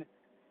 And then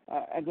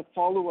as a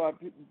follow-up,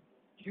 do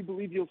you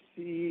believe you'll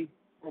see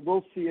or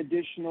will see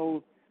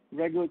additional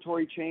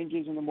regulatory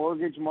changes in the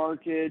mortgage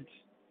market?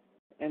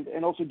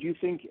 And also, do you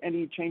think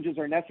any changes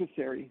are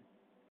necessary?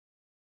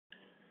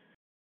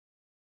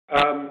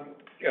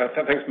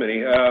 Thanks,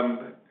 Mini.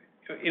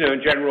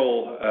 In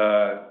general,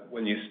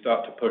 when you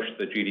start to push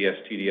the GDS,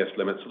 TDS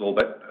limits a little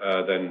bit,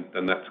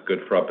 then that's good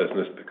for our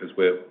business because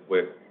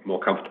we're more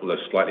comfortable with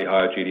slightly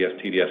higher GDS,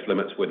 TDS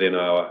limits within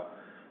our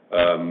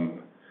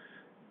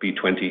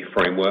B20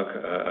 framework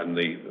and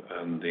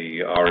the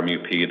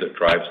RMUP that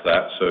drives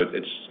that. So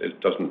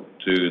it doesn't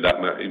do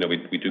that much.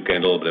 We do gain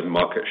a little bit of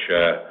market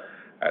share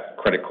at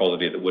credit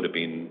quality that would have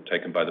been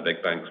taken by the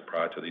big banks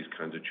prior to these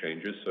kinds of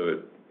changes.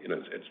 So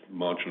it's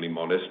marginally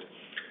modest.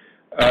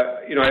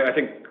 I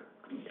think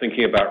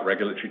thinking about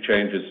regulatory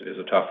change is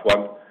a tough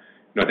one.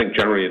 I think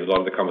generally a lot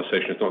of the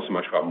conversation is not so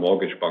much about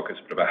mortgage markets,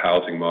 but about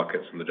housing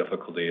markets and the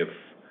difficulty of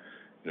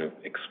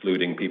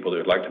excluding people who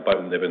would like to buy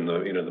and live in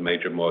the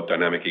major, more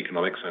dynamic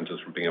economic centers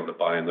from being able to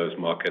buy in those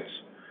markets.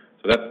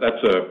 So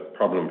that's a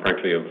problem,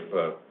 frankly, of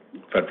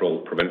federal,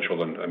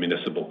 provincial, and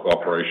municipal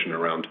cooperation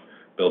around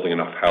building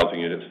enough housing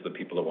units for the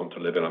people that want to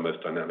live in our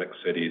most dynamic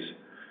cities.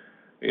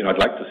 I'd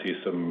like to see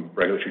some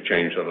regulatory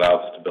change that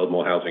allows us to build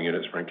more housing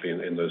units, frankly,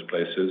 in those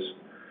places.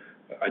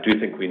 I do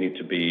think we need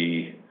to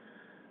be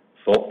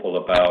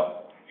thoughtful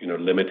about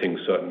limiting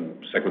certain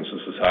segments of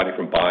society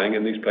from buying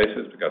in these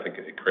places because I think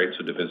it creates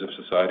a divisive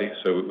society.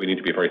 So we need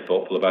to be very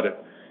thoughtful about it.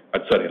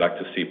 I'd certainly like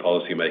to see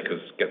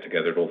policymakers get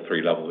together at all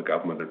three levels of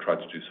government and try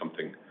to do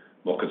something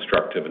more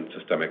constructive and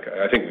systemic.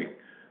 I think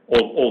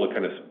all the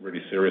kind of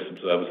really serious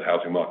observers of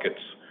housing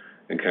markets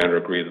in Canada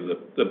agree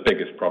that the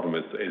biggest problem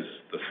is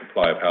the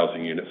supply of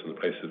housing units in the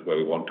places where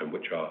we want them,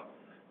 which are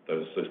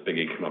those big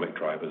economic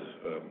drivers,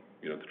 the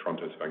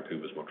Torontos,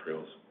 Vancouvers,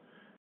 Montreals,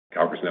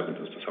 Calgary's, and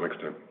Edmontons to some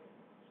extent.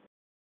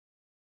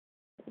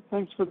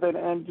 Thanks for that,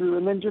 Andrew.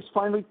 And then just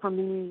finally from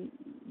me,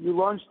 you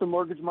launched the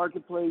mortgage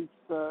marketplace.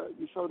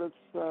 You showed us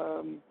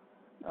a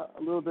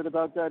little bit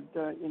about that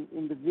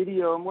in the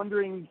video. I'm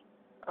wondering,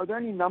 are there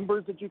any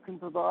numbers that you can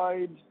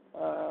provide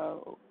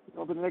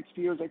over the next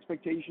few years,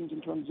 expectations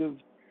in terms of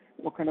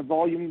what kind of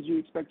volumes you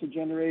expect to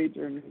generate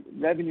or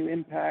revenue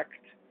impact,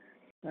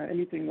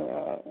 anything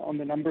on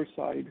the number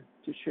side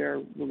to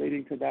share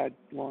relating to that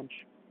launch?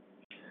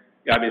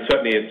 Yeah,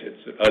 certainly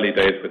it's early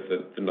days with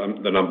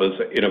the numbers.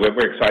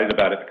 We're excited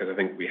about it because I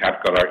think we have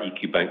got our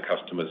EQ Bank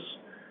customers,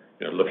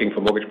 looking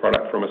for mortgage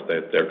product from us.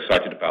 They're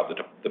excited about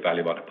the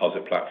value of our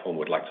deposit platform.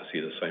 Would like to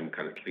see the same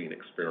kind of clean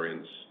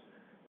experience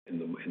in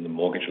the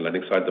mortgage and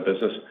lending side of the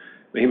business.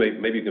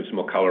 Maybe you give some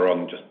more color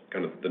on just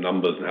kind of the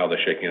numbers and how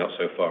they're shaking out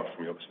so far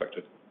from your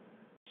perspective.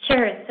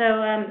 Sure.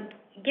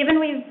 So given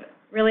we've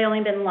really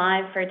only been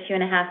live for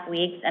 2.5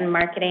 weeks and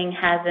marketing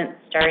hasn't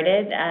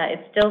started,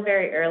 it's still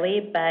very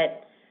early,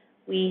 but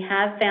we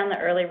have found the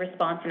early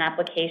response and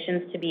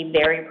applications to be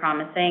very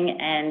promising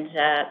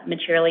and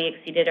materially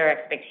exceeded our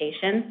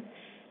expectations.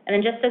 And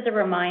then just as a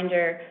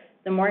reminder,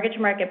 the mortgage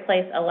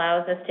marketplace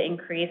allows us to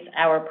increase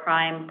our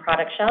prime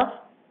product shelf.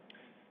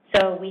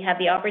 So we have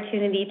the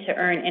opportunity to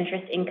earn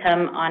interest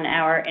income on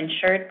our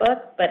insured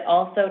book, but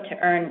also to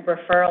earn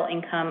referral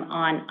income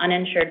on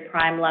uninsured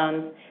prime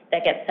loans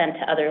that get sent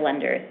to other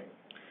lenders.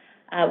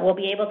 We'll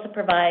be able to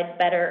provide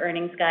better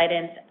earnings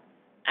guidance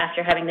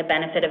after having the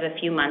benefit of a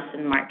few months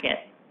in the market.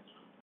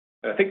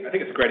 I think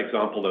it's a great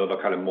example, though, of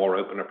a kind of more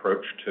open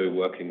approach to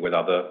working with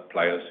other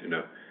players.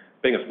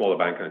 Being a smaller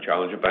bank and a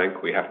challenger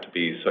bank, we have to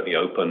be certainly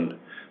open.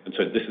 And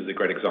so this is a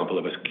great example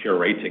of us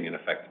curating, in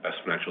effect, the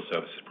best financial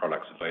services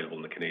products available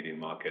in the Canadian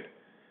market.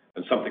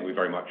 And something we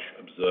very much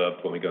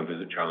observed when we go and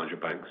visit challenger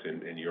banks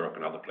in Europe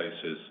and other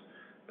places,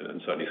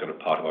 and certainly sort of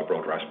part of our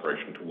broader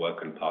aspiration to work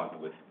and partner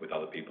with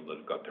other people that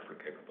have got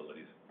different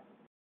capabilities.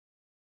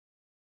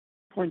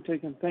 Point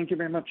taken. Thank you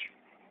very much.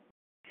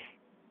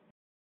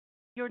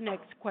 Your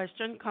next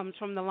question comes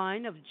from the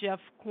line of Jeff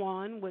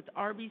Kwan with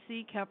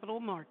RBC Capital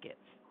Markets.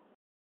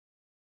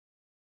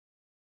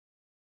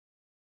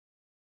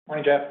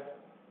 Morning, Jeff.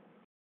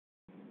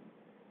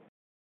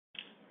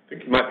 I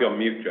think you might be on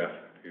mute, Jeff.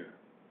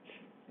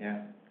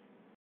 Yeah.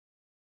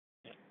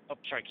 Oh,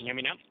 sorry. Can you hear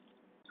me now?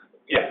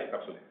 Yes,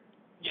 absolutely.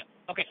 Yeah.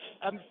 Okay.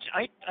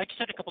 I just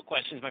had a couple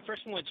questions. My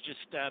first one was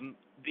just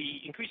the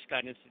increased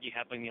guidance that you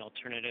have on the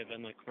alternative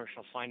and the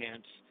commercial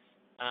finance.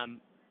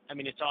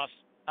 It's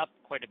up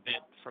quite a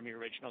bit from your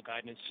original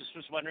guidance. Just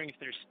was wondering if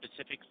there's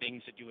specific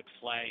things that you would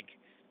flag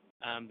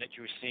that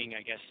you were seeing,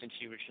 I guess, since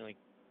you originally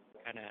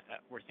kind of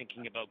were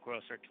thinking about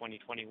growth for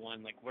 2021.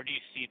 Like, where do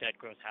you see that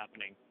growth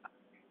happening?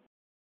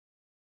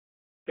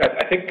 Yeah,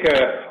 I think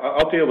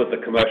I'll deal with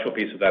the commercial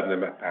piece of that and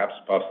then perhaps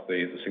pass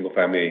the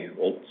single-family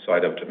alt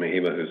side up to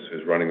Mahima,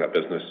 who's running that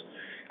business.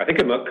 I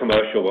think in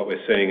commercial, what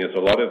we're seeing is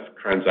a lot of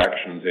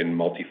transactions in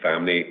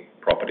multifamily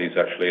properties,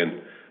 actually,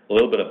 and a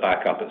little bit of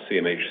backup at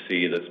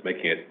CMHC that's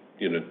making it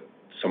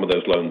some of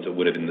those loans that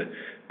would have in the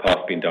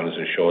past been done as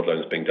insured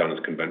loans being done as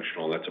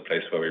conventional, and that's a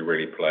place where we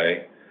really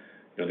play.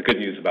 The good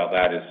news about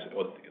that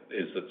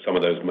is that some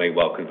of those may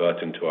well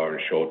convert into our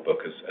insured book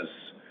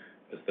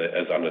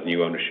as under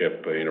new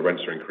ownership,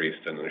 rents are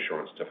increased and the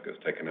insurance certificates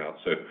taken out.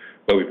 So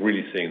where we've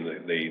really seen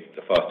the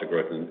faster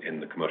growth in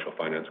the commercial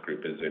finance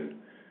group is in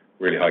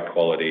really high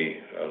quality,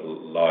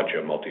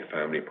 larger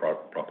multifamily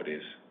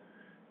properties.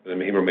 And then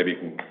Mahima, maybe you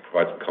can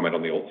provide some comment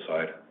on the alt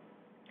side.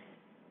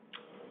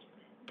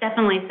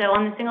 Definitely. So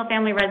on the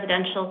single-family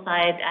residential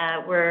side,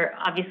 we're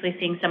obviously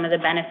seeing some of the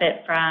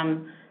benefit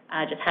from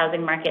just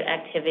housing market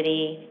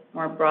activity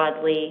more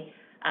broadly,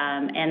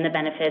 and the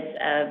benefits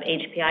of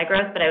HPI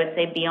growth. But I would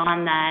say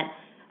beyond that,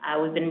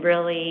 we've been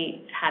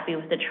really happy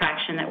with the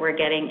traction that we're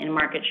getting in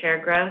market share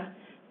growth.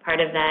 Part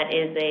of that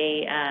is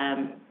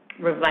a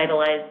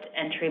revitalized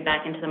entry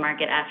back into the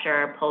market after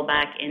our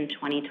pullback in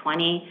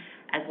 2020,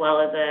 as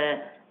well as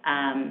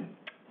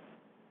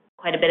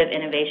quite a bit of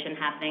innovation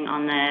happening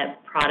on the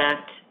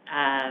product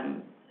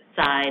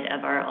side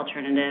of our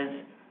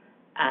alternative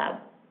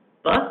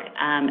book.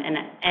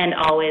 And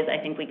always, I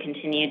think we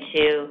continue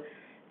to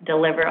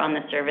deliver on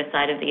the service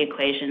side of the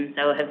equation,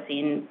 so have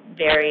seen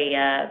very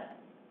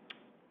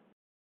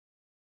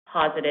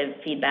positive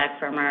feedback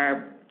from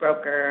our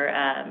broker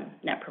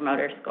net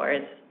promoter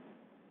scores.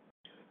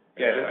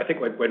 Yeah, I think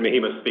when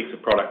Mahima speaks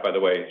of product, by the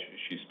way,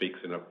 she speaks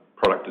in a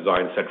product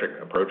design-centric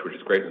approach, which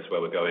is great. That's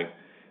where we're going.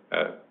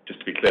 Just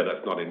to be clear,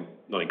 that's not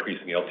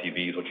increasing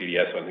LTVs or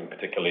GDS or anything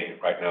particularly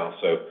right now.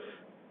 So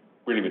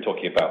really we're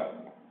talking about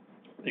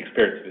the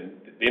experience,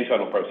 the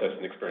internal process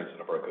and the experience that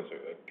the brokers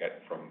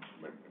get from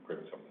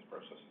improving some of these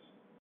processes.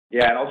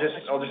 Yeah, and I'll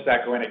just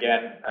echo in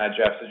again,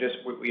 Jeff. So just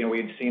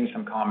we'd seen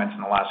some comments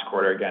in the last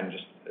quarter, again,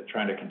 just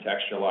trying to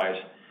contextualize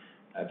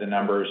the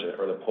numbers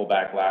or the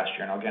pullback last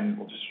year. And again,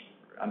 we'll just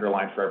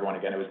underline for everyone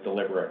again, it was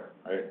deliberate,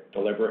 right?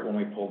 Deliberate when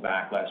we pulled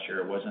back last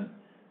year. It wasn't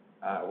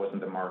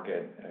the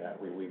market.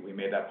 We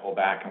made that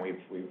pullback, and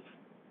we've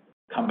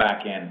come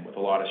back in with a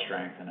lot of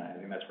strength, and I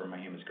think that's where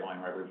Mahima's going,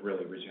 right? We've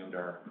really resumed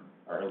our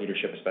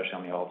leadership, especially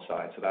on the alt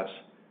side. So that's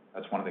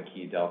one of the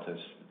key deltas: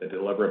 the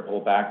deliberate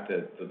pullback,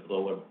 the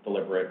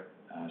deliberate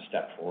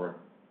step forward.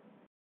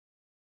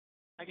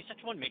 I guess I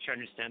just want to make sure I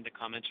understand the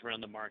comments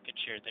around the market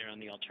share there on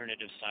the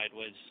alternative side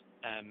was,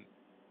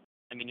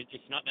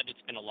 it's not that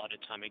it's been a lot of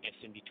time, I guess,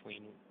 in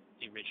between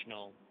the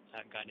original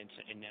guidance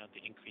and now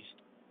the increased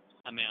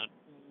amount.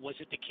 Was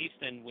it the case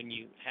then when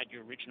you had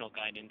your original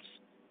guidance,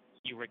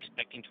 you were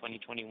expecting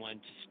 2021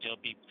 to still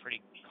be pretty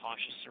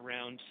cautious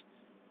around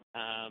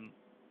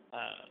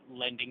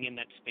lending in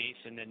that space,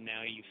 and then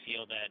now you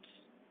feel that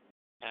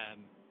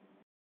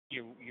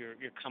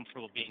you're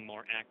comfortable being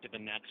more active,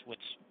 and that's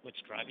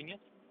what's driving it?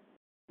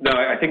 No,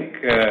 I think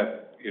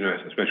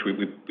especially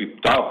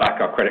we've dialed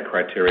back our credit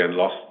criteria and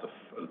lost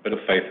a bit of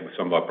faith with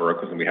some of our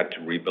brokers, and we had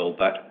to rebuild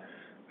that.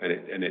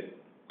 And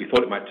we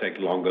thought it might take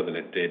longer than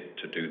it did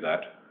to do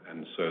that,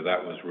 and so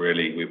that was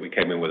really we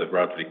came in with a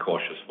relatively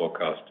cautious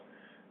forecast,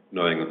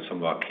 knowing that some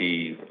of our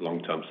key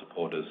long-term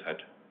supporters had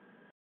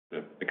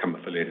become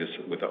affiliated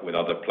with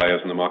other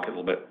players in the market a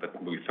little bit.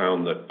 But we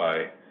found that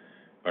by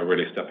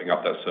really stepping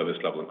up that service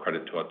level and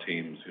credit to our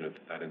teams,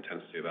 that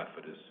intensity of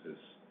effort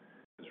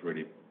is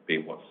really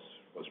been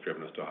what's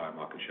driven us to higher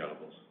market share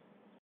levels.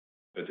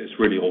 It's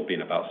really all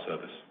been about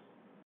service.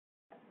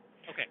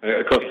 Okay.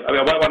 Of course,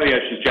 one of the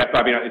issues, Jeff,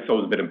 it's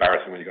always a bit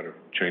embarrassing when you've got to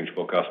change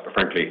forecasts, but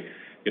frankly,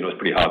 it's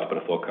pretty hard to put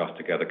a forecast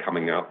together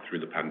coming out through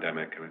the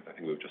pandemic, and I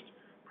think we were just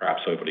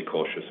perhaps overly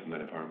cautious in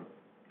that environment.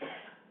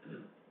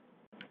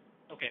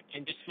 Okay,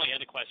 and just my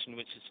other question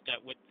was just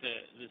with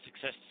the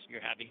success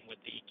you're having with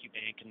the EQ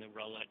Bank and the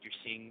rollout, you're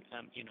seeing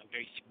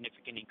very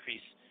significant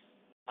increase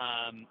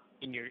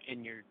in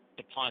your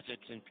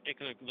deposits, and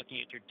particularly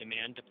looking at your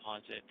demand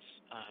deposits.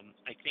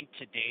 I think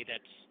today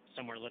that's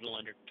somewhere a little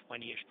under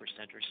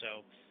 20-ish% or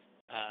so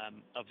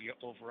of your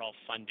overall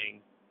funding,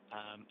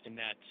 and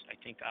that's I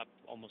think up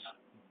almost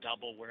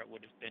double where it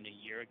would have been a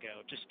year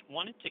ago. Just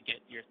wanted to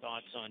get your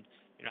thoughts on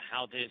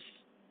how this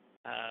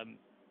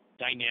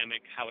dynamic,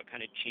 how it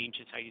kind of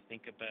changes how you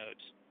think about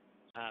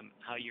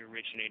how you're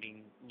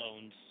originating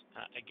loans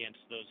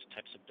against those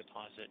types of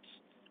deposits.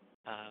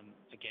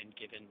 Again,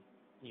 given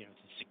the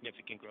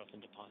significant growth in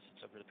deposits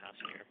over the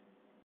past year.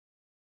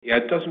 Yeah,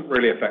 it doesn't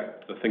really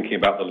affect the thinking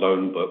about the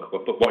loan book,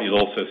 but what you'll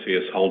also see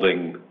is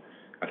holding,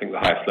 I think,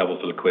 the highest levels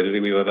of liquidity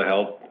we've ever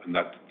held, and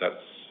that's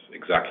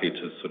exactly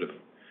to sort of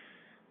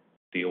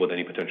deal with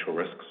any potential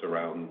risks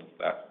around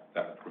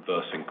that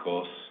reversing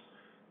course.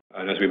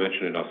 And as we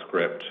mentioned in our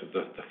script,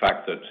 the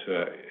fact that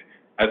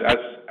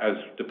as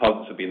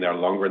deposits have been there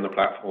longer in the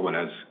platform and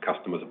as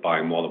customers are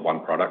buying more than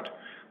one product,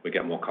 we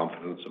get more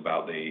confidence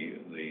about the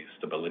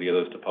stability of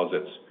those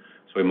deposits.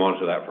 So we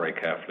monitor that very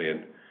carefully,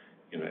 and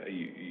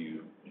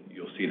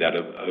you'll see that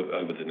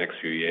over the next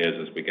few years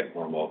as we get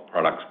more and more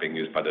products being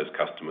used by those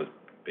customers.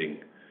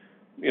 Being,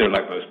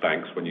 like most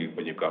banks, when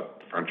you've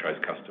got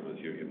franchise customers,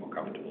 you're more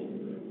comfortable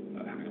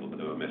having a little bit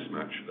of a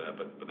mismatch there.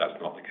 But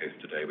that's not the case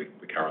today. We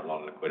carry a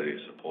lot of liquidity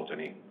to support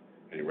any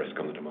risk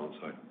on the demand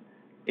side.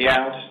 Yeah,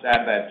 I'll just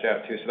add that,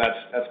 Jeff, too. So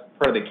that's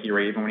part of the key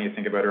rate, even when you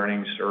think about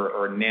earnings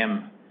or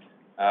NIM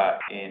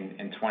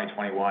in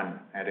 2021.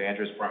 And to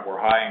Andrew's point, we're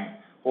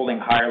holding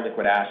higher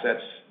liquid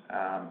assets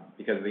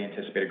because of the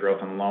anticipated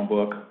growth in the loan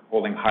book,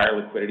 holding higher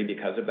liquidity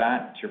because of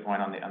that, to your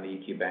point on the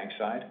EQ Bank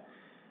side.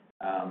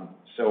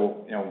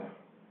 So,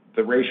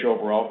 the ratio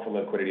overall for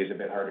liquidity is a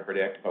bit hard to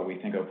predict, but we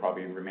think it'll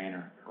probably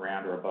remain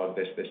around or above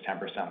this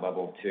 10%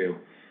 level too.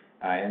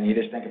 And you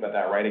just think about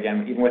that, right?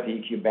 Again, even with the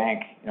EQ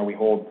Bank, we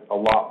hold a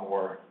lot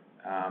more.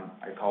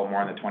 I call it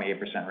more in the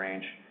 28%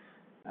 range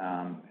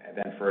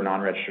than for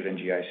non-registered in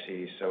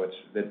GIC. So it's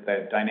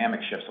the dynamic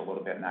shifts a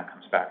little bit, and that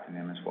comes back to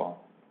NIM as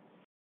well.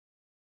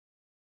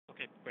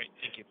 Okay, great.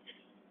 Thank you.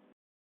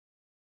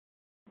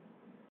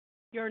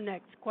 Your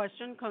next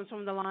question comes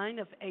from the line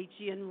of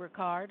Etienne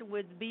Ricard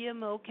with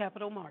BMO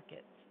Capital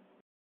Markets.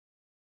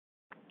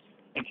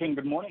 Etienne,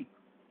 good morning.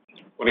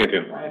 What are you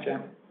doing? Hi,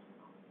 Etienne.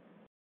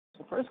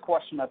 So first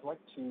question, I'd like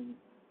to,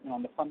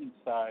 on the funding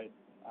side,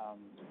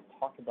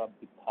 talk about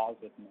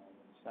deposit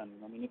notes. And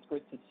I mean, it's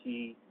great to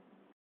see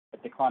a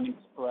declining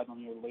spread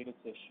on your latest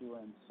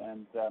issuance.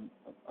 And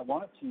I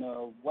wanted to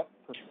know what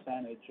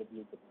percentage of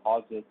your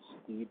deposits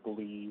do you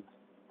believe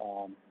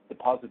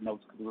deposit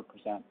notes could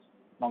represent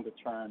longer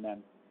term,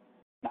 and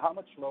how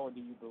much lower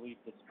do you believe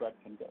the spread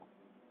can go?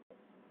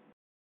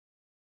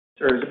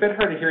 Sure, it's a bit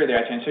hard to hear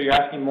there, Etienne. So you're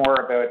asking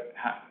more about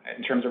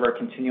in terms of our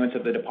continuance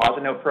of the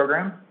deposit note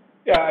program?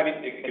 Yeah, I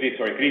mean, it could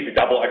easily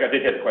double. I did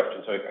hear the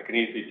question, so it can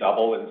easily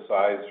double in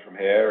size from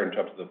here in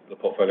terms of the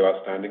portfolio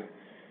outstanding.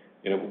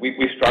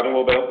 We struggle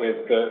a little bit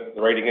with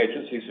the rating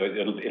agency, so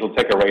it'll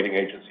take a rating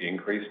agency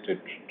increase to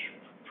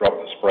drop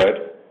the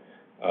spread.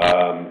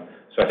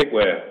 So I think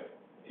we're,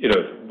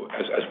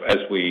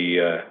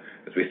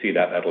 as we see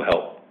that'll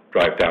help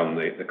drive down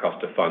the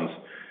cost of funds.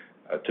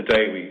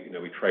 Today,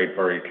 we trade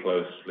very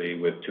closely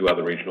with two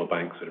other regional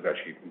banks that have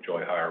actually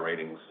enjoy higher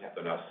ratings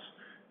than us.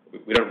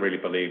 We don't really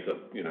believe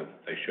that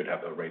they should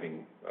have a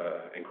rating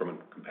increment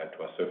compared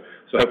to us.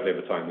 So hopefully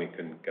over time we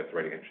can get the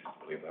rating agencies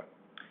to believe that.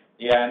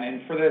 Yeah,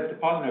 and for the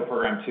deposit note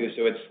program too.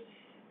 So it's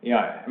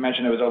I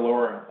mentioned it was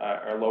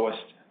our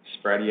lowest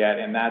spread yet,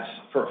 and that's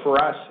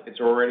for us.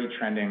 It's already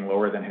trending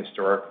lower than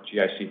historic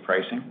GIC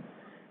pricing.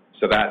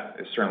 So that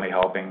is certainly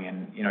helping.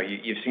 And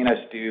you've seen us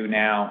do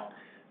now,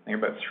 I think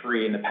about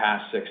 3 in the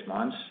past 6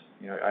 months.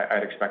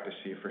 I'd expect to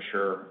see for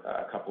sure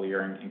a couple a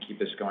year and keep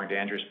this going. To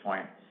Andrew's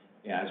point,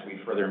 as we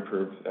further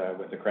improve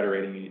with the credit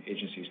rating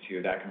agencies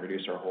too, that can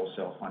reduce our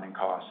wholesale funding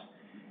costs.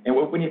 And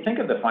when you think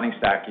of the funding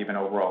stack, even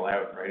overall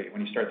out, right?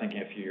 When you start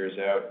thinking a few years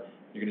out,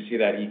 you're going to see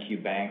that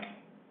EQ Bank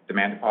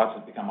demand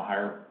deposits become a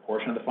higher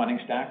portion of the funding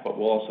stack, but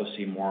we'll also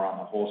see more on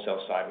the wholesale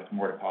side with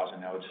more deposit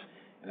notes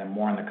and then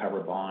more in the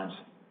covered bonds.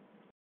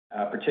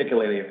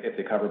 Particularly if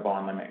the covered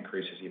bond limit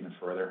increases even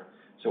further.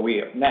 So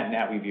we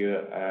view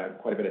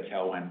quite a bit of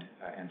tailwind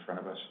in front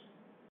of us.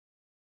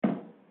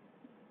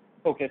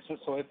 Okay,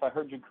 so if I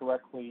heard you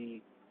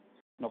correctly,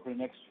 for the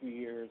next few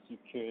years you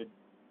could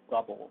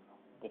double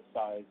the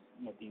size,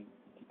 the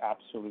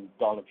absolute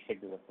dollar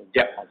figure of the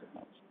deposit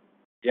notes.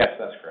 Yes,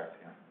 that's correct.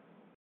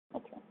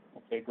 Yeah.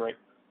 Okay, great.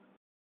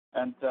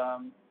 And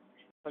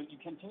so you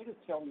continue to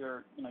sell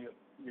your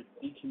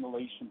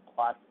decumulation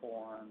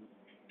platform.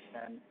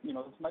 And,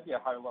 this might be a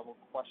higher level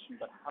question,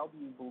 but how do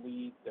you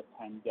believe the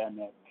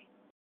pandemic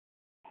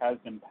has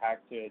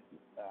impacted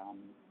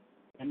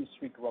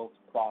industry growth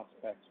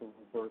prospects or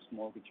reverse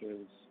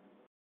mortgages?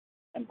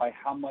 And by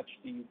how much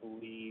do you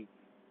believe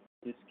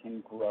this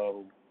can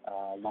grow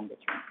longer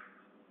term?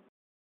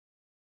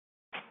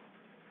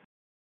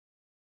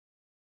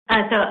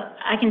 So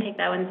I can take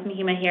that one, it's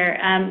Mahima here.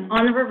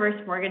 On the reverse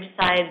mortgage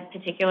side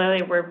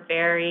particularly, we're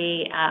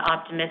very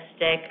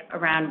optimistic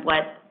around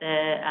what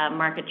the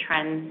market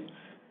trends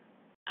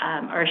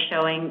are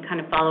showing kind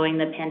of following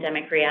the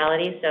pandemic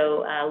reality.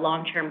 So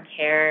long-term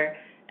care,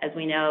 as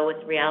we know, with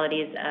the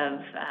realities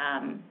of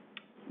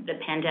the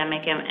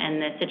pandemic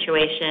and the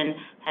situation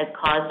has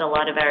caused a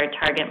lot of our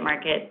target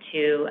market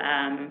to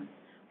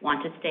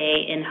want to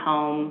stay in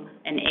home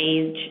and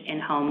age in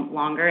home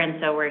longer. And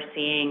so we're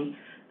seeing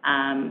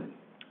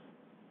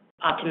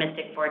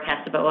optimistic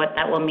forecasts about what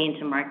that will mean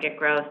to market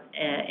growth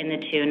in the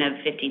tune of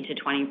 15 to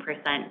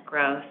 20%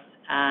 growth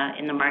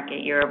in the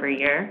market year over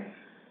year.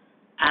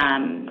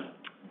 And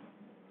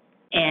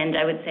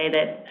I would say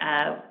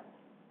that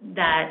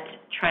that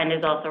trend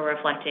is also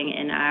reflecting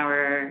in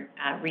our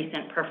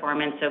recent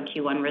performance. So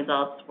Q1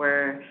 results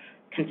were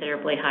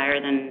considerably higher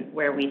than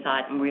where we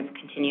thought, and we've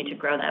continued to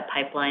grow that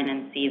pipeline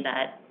and see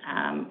that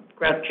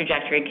growth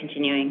trajectory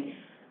continuing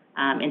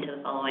into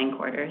the following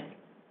quarters.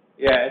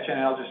 Yeah, Etienne,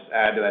 I'll just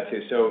add to that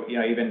too. So,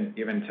 even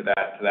to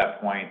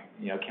that point,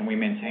 can we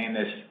maintain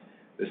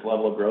this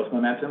level of growth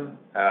momentum?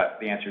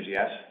 The answer is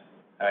yes.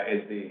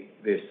 Is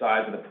the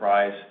size of the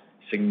prize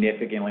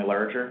significantly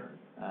larger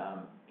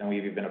than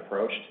we've been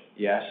approached?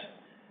 Yes.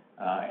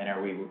 And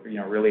are we,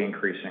 really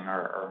increasing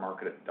our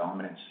market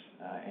dominance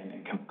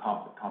in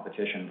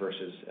competition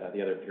versus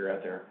the other peer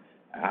out there?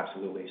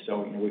 Absolutely.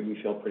 So,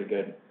 we feel pretty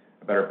good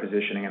about our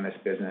positioning in this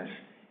business.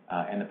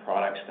 and the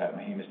products that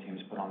Mahima's team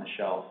has put on the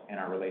shelf and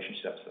our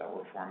relationships that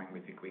we're forming, we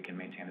think we can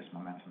maintain this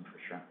momentum for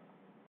sure.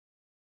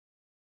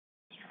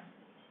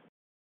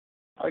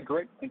 All right,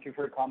 great. Thank you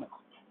for your comments.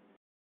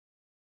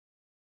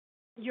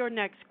 Your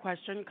next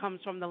question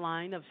comes from the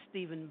line of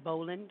Stephen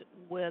Boland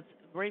with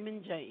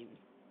Raymond James.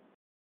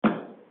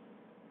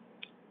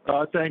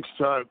 Thanks.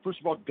 First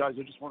of all, guys,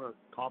 I just want to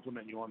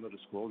compliment you on the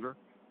disclosure.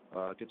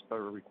 It gets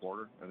better every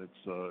quarter, and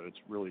it's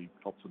really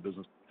helps the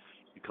business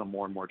become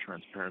more and more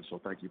transparent. So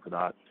thank you for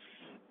that.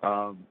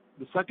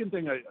 The second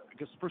thing, I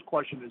guess, the first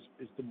question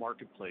is the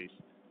marketplace,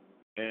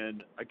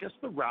 and I guess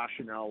the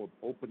rationale of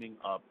opening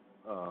up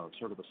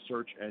sort of a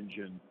search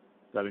engine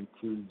that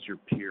includes your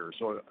peers.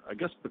 So I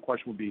guess the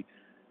question would be,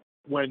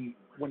 when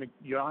someone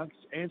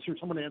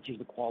answers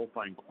the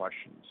qualifying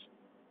questions,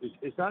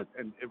 is that,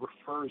 and it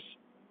refers,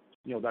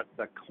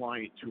 that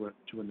client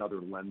to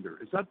another lender,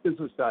 is that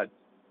business that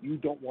you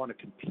don't want to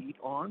compete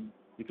on?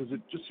 Because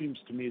it just seems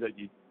to me that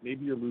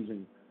maybe you're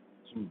losing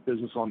some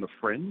business on the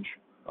fringe,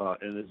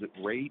 and is it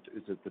rate?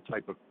 Is it the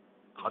type of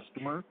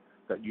customer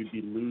that you'd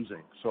be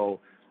losing? So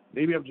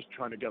maybe I'm just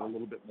trying to get a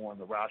little bit more on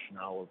the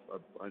rationale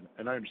of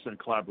and I understand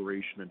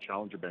collaboration and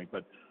Challenger Bank,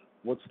 but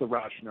what's the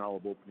rationale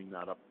of opening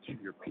that up to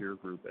your peer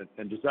group?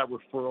 And does that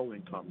referral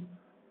income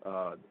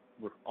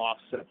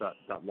offset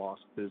that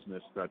lost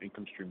business, that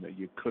income stream that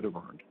you could have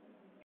earned?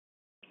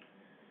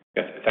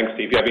 Yes, thanks,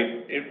 Steve. I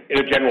mean,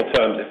 in general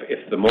terms,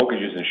 if the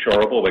mortgage is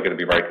insurable, we're going to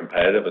be very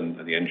competitive, and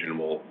the engine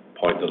will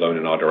point the loan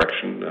in our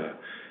direction.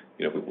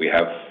 We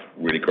have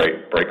really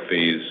great break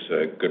fees,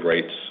 good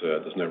rates.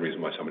 There's no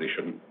reason why somebody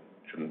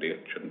shouldn't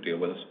deal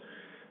with us.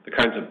 The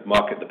kinds of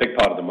market, the big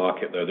part of the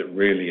market, though, that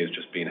really is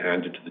just being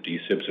handed to the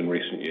DSIBs in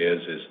recent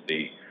years is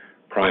the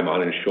prime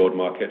uninsured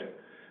market.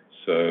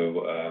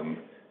 So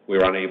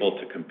we're unable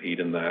to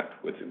compete in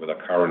that with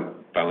our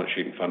current balance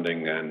sheet and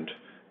funding, and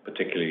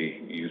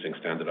particularly using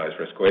standardized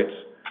risk weights.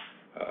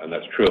 And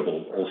that's true of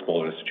all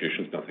smaller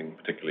institutions, nothing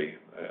particularly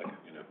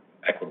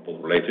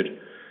Equitable related.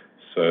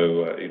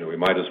 So we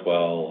might as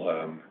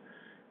well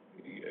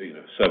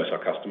service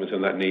our customers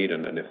in that need,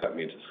 and if that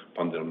means it's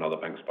funded on another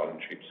bank's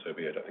balance sheet, so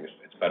be it. I think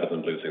it's better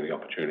than losing the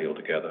opportunity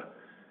altogether.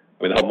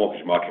 I mean, the whole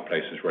mortgage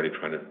marketplace is really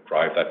trying to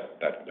drive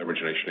that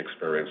origination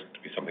experience to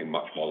be something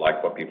much more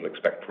like what people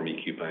expect from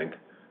EQ Bank,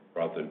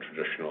 rather than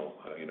traditional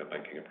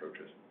banking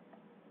approaches.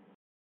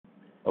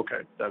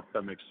 Okay,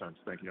 that makes sense.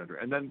 Thank you, Andrew.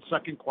 And then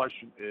second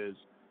question is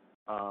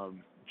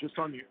just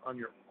on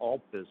your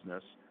alt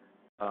business,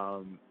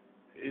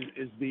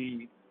 is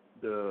the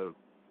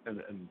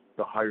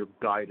higher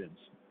guidance,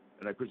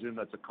 and I presume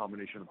that's a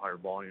combination of higher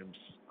volumes,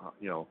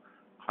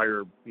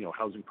 higher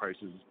housing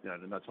prices,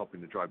 and that's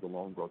helping to drive the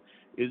loan growth.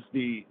 Is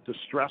the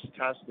stress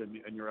test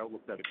and your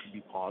outlook that it could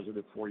be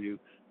positive for you,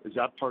 is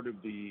that part of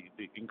the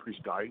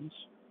increased guidance?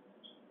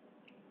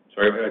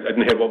 Sorry, I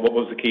didn't hear. What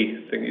was the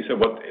key thing you said?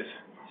 What is?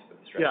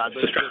 Yeah.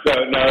 The stress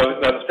test.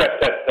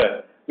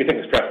 We think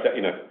the stress test,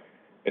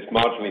 it's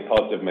marginally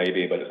positive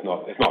maybe, but it's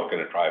not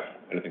going to drive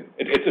anything.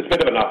 It's a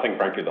bit of a nothing,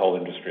 frankly, the whole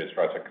industry as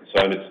far as I'm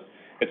concerned.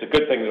 It's a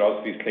good thing that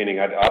obviously is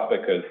cleaning it up,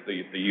 because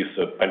the use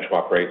of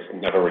benchmark rates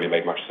never really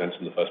made much sense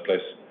in the first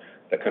place.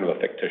 They're kind of a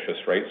fictitious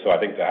rate. So I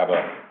think to have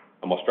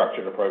a more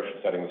structured approach to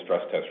setting the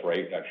stress test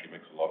rate actually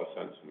makes a lot of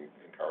sense, and we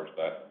encourage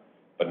that.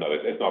 But no,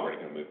 it's not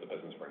really going to move the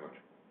business very much.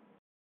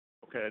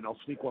 Okay, and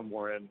I'll sneak one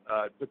more in.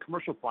 The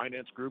commercial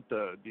finance group,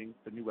 the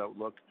new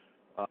outlook,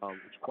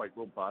 is quite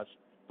robust.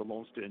 The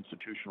loans to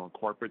institutional and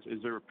corporates.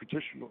 Is there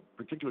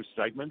particular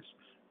segments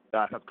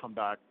that have come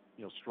back,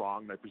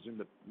 strong? And I presume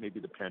that maybe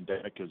the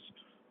pandemic is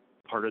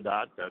part of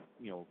that. That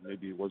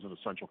maybe it wasn't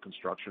essential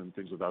construction,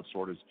 things of that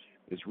sort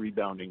is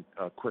rebounding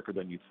quicker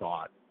than you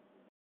thought.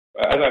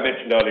 As I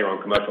mentioned earlier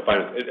on commercial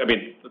finance,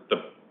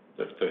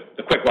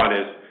 the quick one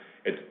is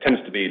it tends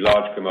to be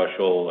large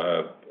commercial,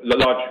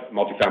 large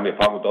multifamily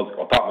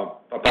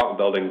apartment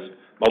buildings,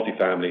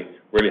 multifamily,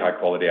 really high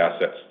quality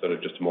assets that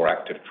are just more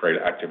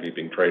actively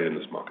being traded in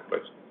this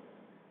marketplace.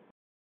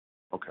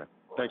 Okay.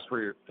 Thanks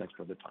for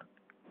the time.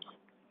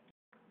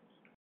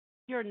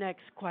 Your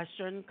next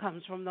question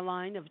comes from the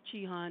line of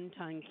Cihan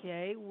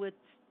Tuncay with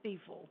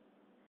Stifel.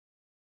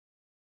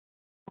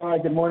 Hi,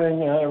 good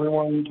morning,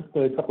 everyone. Just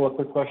a couple of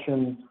quick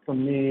questions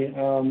from me.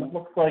 It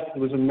looks like it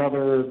was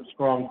another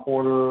strong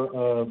quarter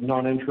of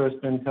non-interest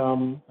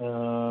income.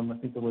 I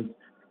think it was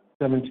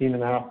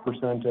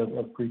 17.5%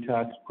 of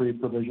pre-tax,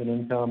 pre-provision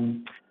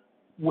income.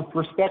 With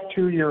respect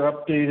to your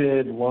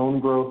updated loan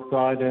growth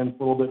guidance,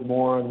 a little bit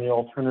more in the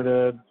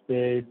alternative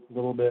space, a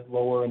little bit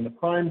lower in the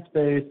prime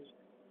space,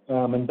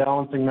 and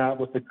balancing that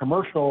with the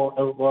commercial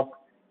outlook,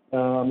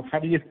 how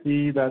do you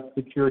see that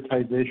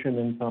securitization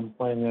income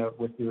playing out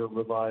with your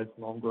revised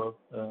loan growth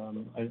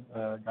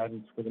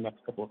guidance for the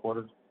next couple of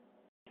quarters?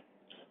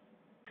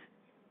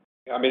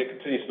 Yeah, I mean, it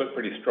continues to look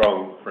pretty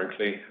strong,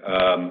 frankly.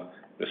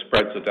 The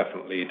spreads are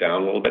definitely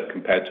down a little bit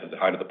compared to the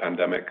height of the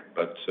pandemic,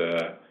 but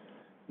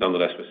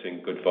nonetheless, we're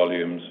seeing good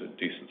volumes,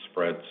 decent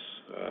spreads.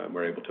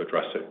 We're able to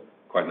address it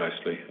quite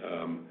nicely.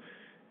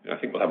 I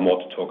think we'll have more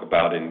to talk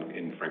about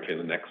in frankly,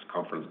 the next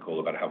conference call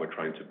about how we're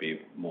trying to be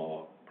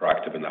more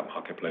proactive in that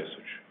marketplace,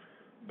 which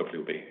hopefully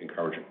will be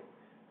encouraging.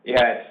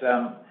 Yeah, it's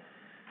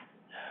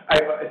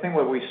I think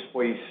what we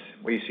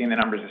see in the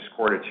numbers this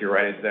quarter too,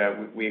 right, is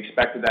that we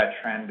expected that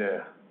trend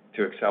to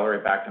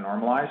accelerate back to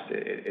normalized.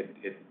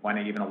 It went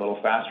even a little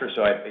faster.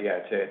 So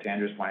to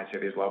Andrew's point, I'd say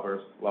these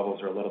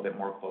levels are a little bit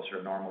more closer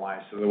to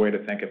normalized. So the way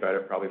to think about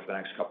it probably for the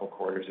next couple of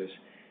quarters is,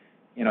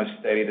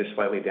 steady to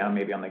slightly down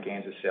maybe on the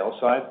gains of sales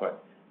side,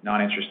 but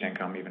non-interest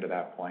income even to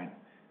that point.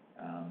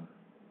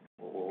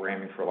 We're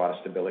aiming for a lot of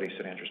stability.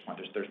 So to Andrew's point,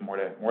 there's more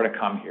to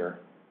come here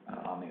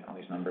on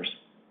these numbers.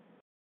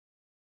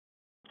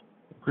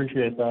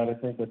 Appreciate that. I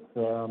think it's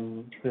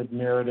good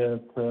narrative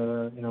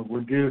to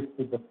reduce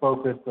the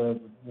focus of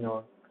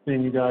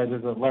seeing you guys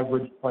as a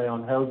leverage play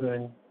on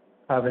housing,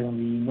 having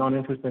the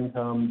non-interest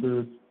income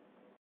boost.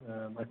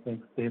 I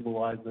think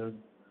stabilizes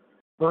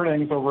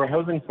earnings over a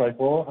housing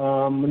cycle.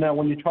 Now,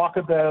 when you talk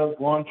about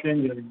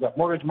launching, you've got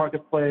Mortgage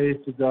Marketplace,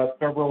 you've got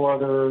several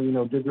other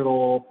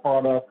digital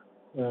products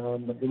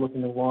that you're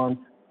looking to launch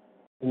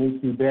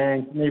in EQ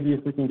Bank. Maybe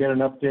if we can get an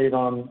update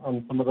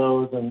on some of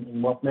those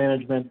and wealth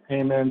management,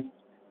 payments.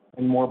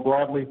 And more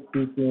broadly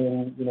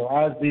speaking,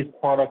 as these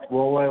products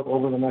roll out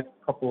over the next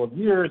couple of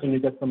years and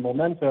you get some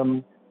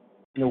momentum,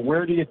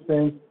 where do you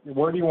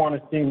want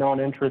to see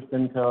non-interest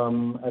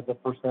income as a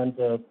percent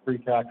of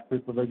pre-tax,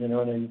 pre-provision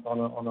earnings on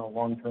a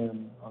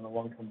long-term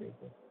basis?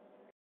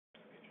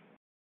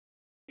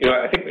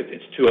 I think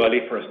it's too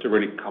early for us to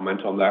really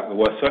comment on that.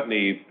 Well,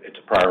 certainly it's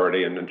a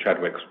priority, and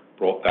Chadwick's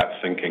brought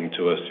that thinking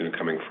to us,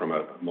 coming from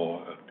a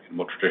more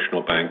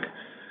traditional bank.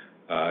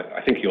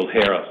 I think you'll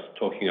hear us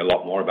talking a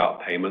lot more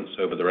about payments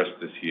over the rest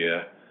of this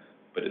year,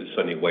 but it's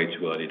certainly way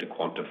too early to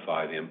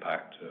quantify the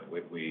impact.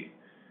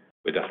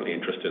 We're definitely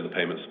interested in the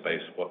payment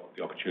space, what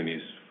the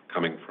opportunities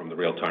coming from the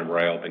real-time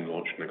rail being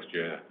launched next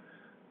year,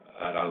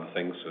 and other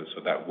things.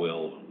 So that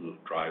will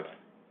drive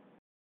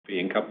fee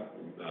income,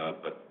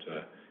 but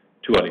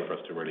too early for us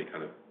to really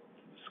kind of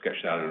sketch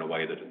that out in a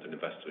way that an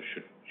investor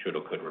should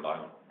or could rely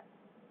on.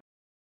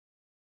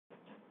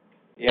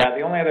 Yeah,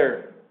 the only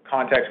other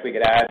context we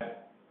could add,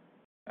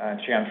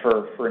 Chan,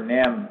 for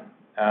NIM,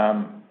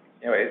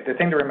 the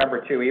thing to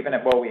remember too, even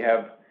while we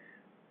have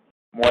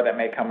more that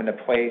may come into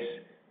place,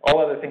 all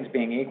other things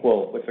being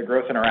equal, with the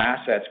growth in our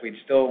assets, we'd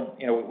still,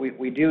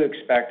 we do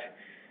expect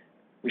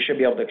we should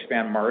be able to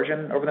expand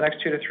margin over the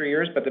next 2 to 3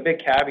 years. But the big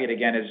caveat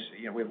again is,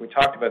 we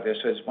talked about this,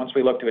 is once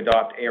we look to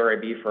adopt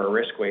AIRB for our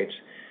risk weights,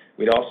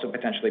 we'd also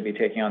potentially be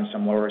taking on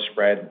some lower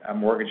spread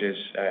mortgages,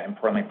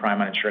 importantly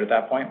prime uninsured at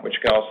that point, which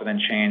could also then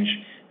change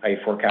how you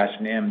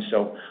forecast NIM.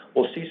 So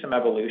we'll see some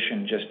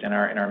evolution just in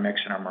our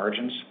mix and our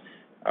margins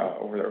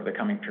over the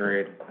coming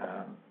period.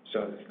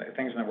 So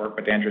things in the work,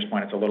 but to Andrew's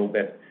point, it's a little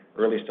bit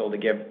early still to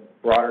give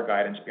broader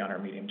guidance beyond our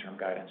medium-term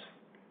guidance.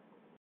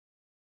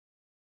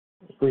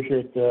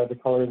 Appreciate the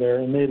color there.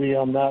 And maybe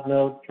on that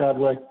note,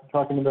 Chadwick,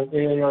 talking about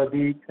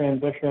AIRB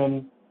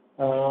transition,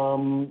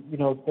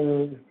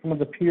 some of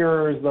the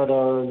peers that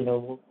are,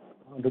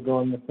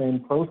 undergoing the same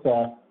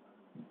process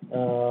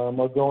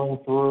are going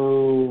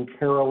through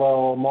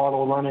parallel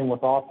model running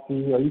with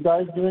OSFI. Are you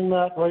guys doing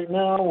that right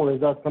now, or is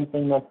that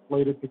something that's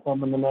slated to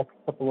come in the next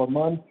couple of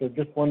months? Or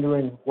just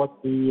wondering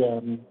what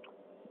the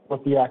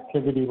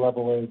activity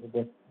level is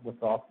with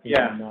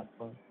OSFI on that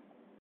front.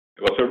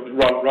 Well, so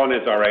Ron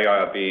is our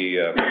AIRB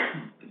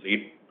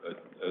lead,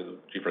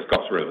 Chief Risk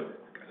Officer.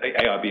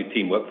 AIRB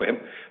team work for him.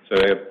 So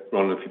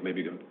Ron, if you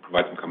maybe can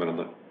provide some comment on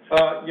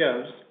that.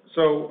 Yes.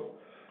 So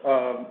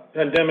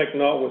pandemic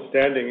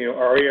notwithstanding,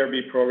 our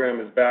AIRB program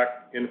is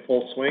back in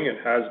full swing. It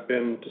has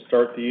been to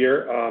start the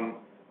year.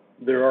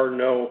 There are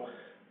no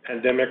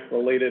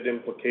pandemic-related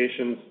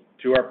implications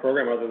to our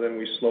program other than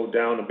we slowed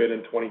down a bit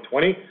in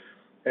 2020.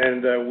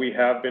 And we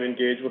have been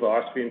engaged with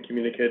OSFI and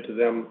communicated to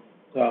them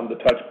the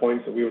touch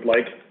points that we would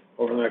like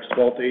over the next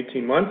 12 to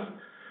 18 months.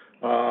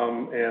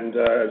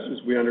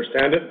 As we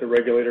understand it, the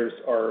regulators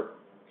are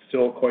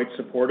still quite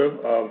supportive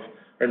of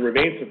and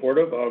remain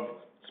supportive of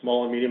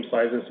small and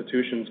medium-sized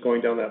institutions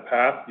going down that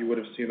path. You would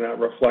have seen that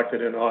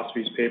reflected in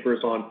OSFI's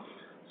papers on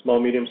small,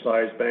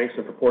 medium-sized banks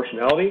and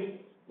proportionality,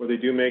 where they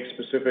do make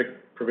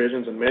specific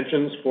provisions and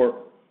mentions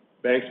for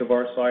banks of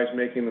our size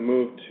making the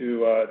move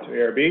to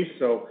AIRB.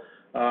 So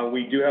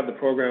we do have the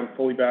program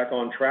fully back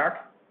on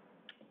track,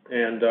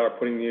 and are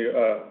putting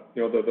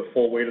the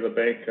full weight of the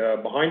bank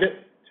behind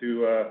it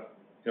to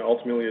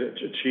ultimately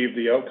achieve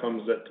the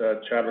outcomes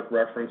that Chadwick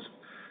referenced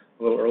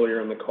a little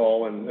earlier in the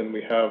call, and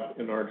we have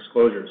in our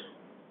disclosures.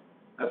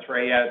 That's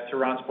right. Yeah, to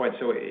Ron's point,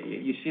 so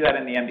you see that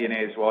in the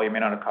MD&A as well. You may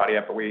not have caught it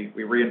yet, but we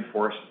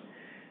reinforced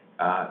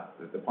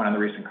the point on the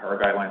recent CAR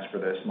guidelines for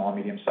the small,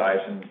 medium size,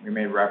 and we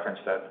made reference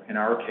that in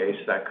our case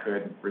that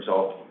could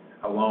result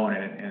alone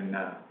in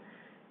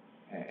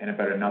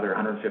about another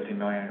 150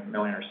 million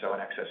or so in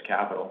excess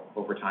capital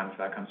over time if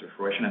that comes to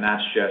fruition. And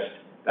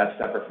that's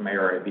separate from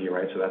AIRB,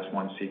 right? So that's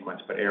one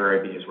sequence, but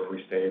AIRB is where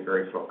we stay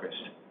very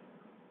focused.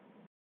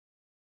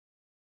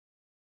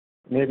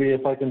 Maybe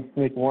if I can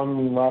sneak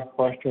one last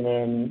question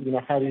in,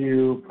 how do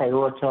you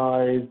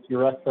prioritize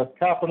your excess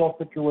capital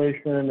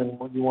situation and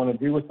what you want to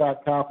do with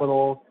that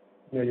capital?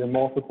 your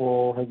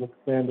multiple has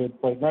expanded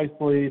quite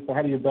nicely. So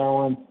how do you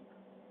balance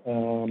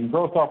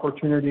growth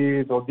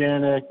opportunities,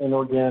 organic,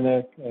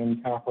 inorganic,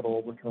 and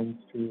capital returns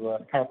to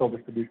capital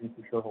distributions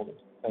to shareholders?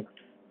 Thanks.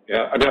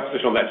 Yeah, I mean, our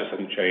position on that just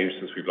hasn't changed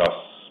since we last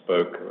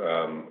spoke.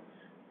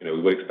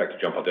 We would expect to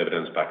jump our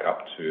dividends back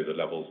up to the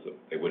levels that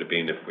they would have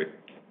been if we'd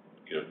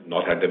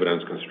not had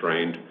dividends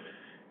constrained.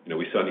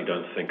 We certainly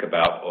don't think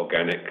about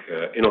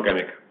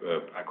inorganic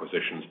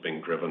acquisitions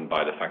being driven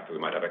by the fact that we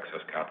might have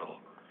excess capital.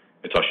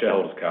 It's our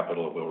shareholders'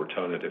 capital. We'll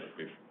return it if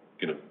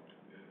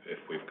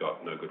we've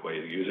got no good way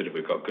to use it. If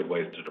we've got good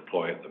ways to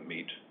deploy it that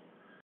meet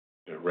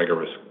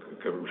rigorous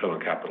return on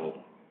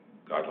capital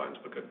guidelines,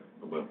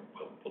 we'll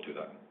do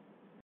that.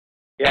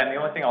 Yeah, and the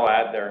only thing I'll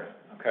add there,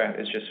 okay,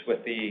 is just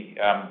with the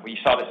you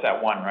saw this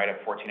at right,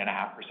 at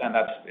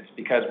 14.5%. It's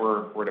because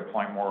we're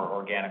deploying more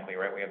organically,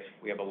 right?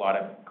 We have a lot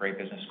of great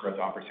business growth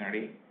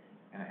opportunity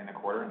in the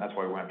quarter, and that's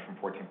why we went from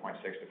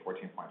 14.6 to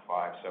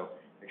 14.5. So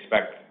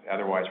expect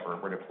otherwise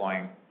we're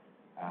deploying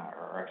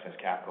our excess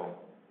capital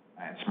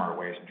in smart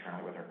ways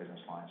internally with our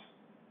business lines.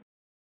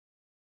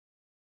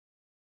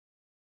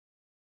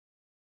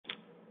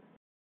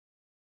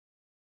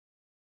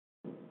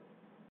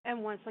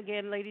 And once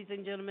again, ladies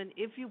and gentlemen,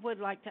 if you would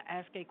like to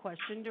ask a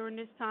question during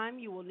this time,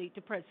 you will need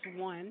to press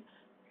 1,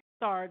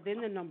 star,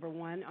 then the number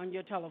 1 on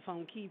your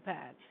telephone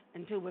keypad.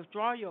 And to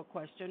withdraw your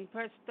question,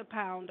 press the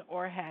pound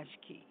or hash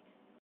key.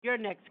 Your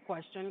next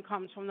question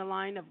comes from the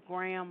line of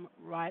Graham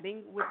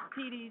Ryding with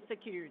TD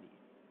Securities.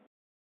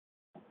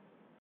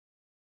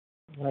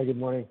 Hi, good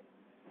morning.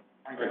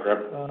 Hi,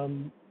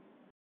 Graham.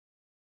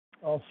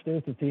 I'll stay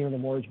with the theme of the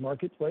mortgage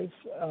marketplace.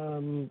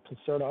 To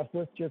start off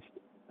with, just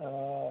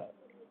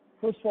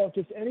first of all,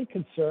 just any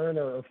concern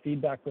or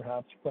feedback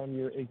perhaps from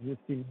your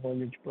existing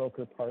mortgage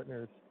broker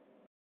partners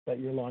that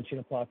you're launching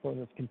a platform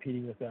that's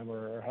competing with them,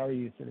 or how are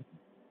you sort of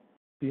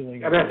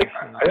feeling? I think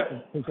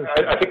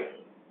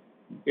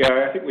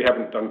we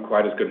haven't done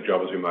quite as good a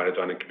job as we might have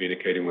done in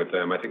communicating with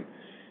them. I think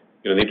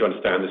you need to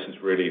understand this is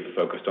really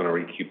focused on our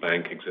EQ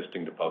Bank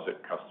existing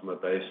deposit customer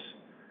base.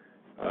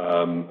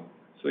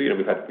 So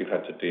we've had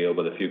to deal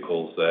with a few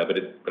calls there,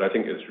 but I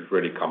think it's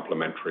really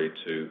complementary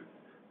to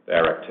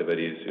their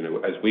activities.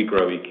 As we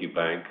grow EQ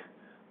Bank,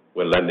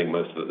 we're lending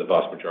most of the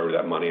vast majority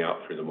of that money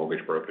out through the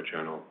mortgage broker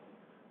channel.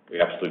 We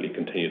absolutely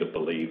continue to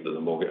believe that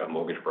a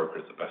mortgage broker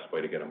is the best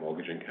way to get a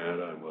mortgage in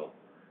Canada, and we'll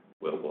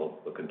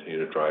continue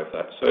to drive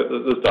that. So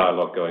there's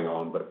dialogue going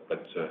on, but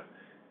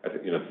I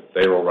think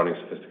they're all running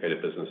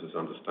sophisticated businesses,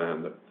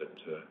 understand that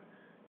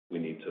we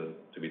need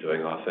to be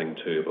doing our thing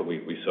too. But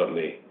we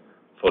certainly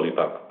fully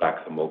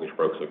back the mortgage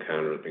brokers of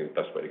Canada as being the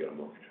best way to get a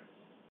mortgage.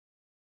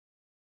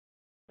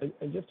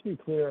 And just to be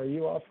clear, are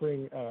you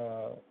offering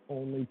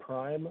only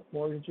prime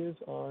mortgages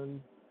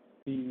on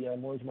the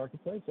mortgage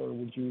marketplace, or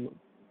would you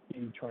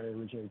be trying to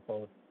originate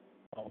both?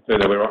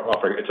 No, we're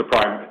offering it's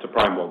a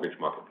prime mortgage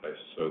marketplace.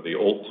 So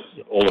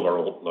all of our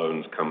alt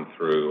loans come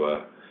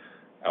through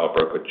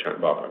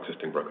our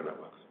existing broker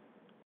networks.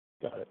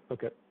 Got it.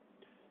 Okay.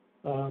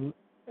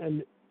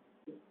 And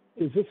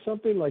is this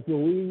something like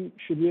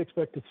should we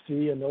expect to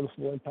see a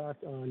noticeable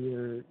impact on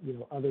your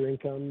other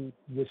income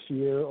this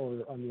year,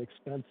 or on the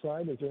expense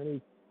side? Is there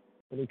any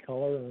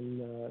color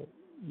on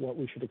what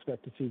we should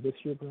expect to see this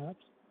year,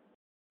 perhaps?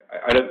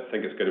 I don't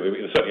think it's going to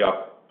be. Certainly,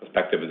 our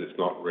perspective is it's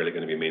not really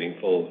going to be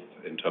meaningful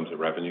in terms of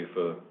revenue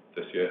for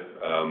this year.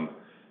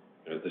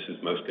 This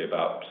is mostly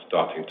about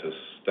starting to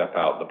step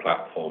out the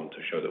platform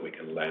to show that we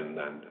can lend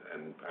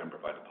and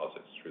provide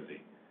deposits through the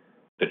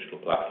digital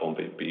platform.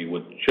 But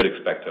you should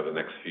expect over the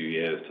next few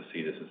years to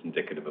see this as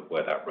indicative of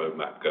where that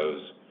roadmap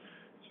goes.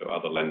 So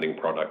other lending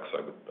products,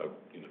 I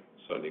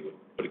certainly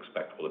would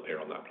expect will appear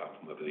on that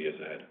platform over the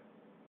years ahead.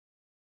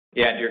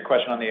 Yeah, and your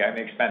question on the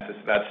expenses,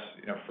 that's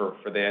for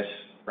this,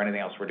 for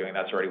anything else we're doing,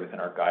 that's already within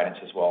our guidance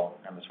as well,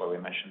 and that's why we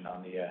mentioned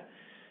on the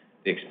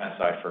expense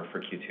side for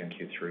Q2 and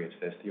Q3, it's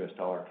this, the US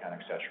dollar account,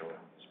 et cetera,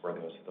 where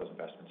those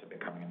investments have been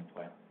coming into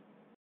play.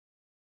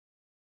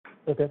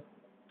 Okay,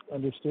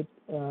 understood.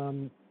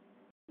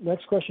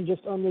 Next question,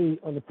 just on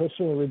the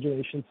personal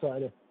origination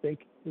side, I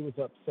think it was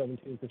up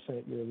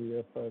 17% year-over-year,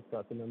 if I've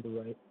got the number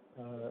right.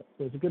 So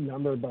it's a good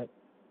number, but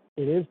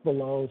it is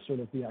below sort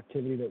of the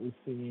activity that we've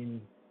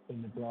seen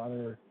in the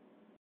broader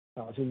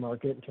housing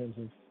market in terms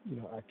of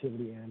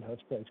activity and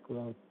house price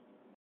growth.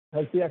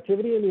 Has the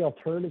activity in the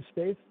alternative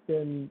space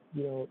been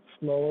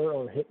slower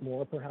or hit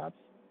more perhaps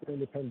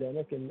during the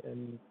pandemic,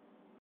 and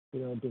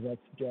does that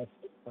suggest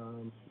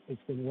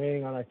it's been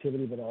weighing on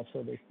activity, but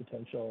also there's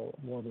potential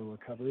more of a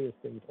recovery as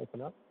things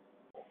open up?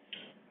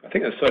 I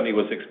think that certainly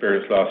was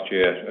experienced last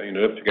year.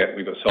 Don't forget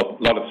we've got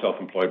a lot of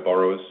self-employed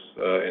borrowers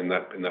in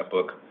that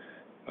book.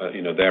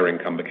 Their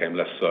income became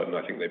less certain.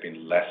 I think they've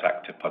been less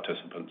active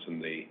participants in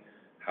the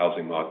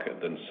housing market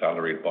than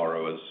salaried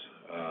borrowers.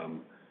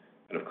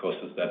 And of course,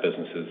 as their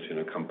businesses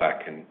come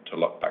back to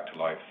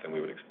life, then we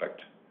would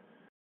expect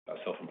that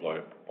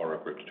self-employed borrower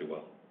group to do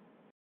well.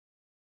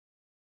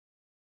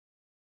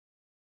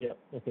 Yeah.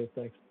 Okay.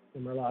 Thanks.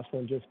 And my last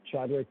one, just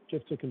Chadwick,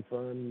 just to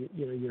confirm,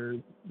 your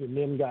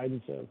NIM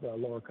guidance of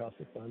lower cost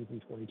of funds in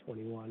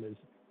 2021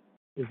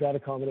 is that a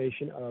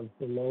combination of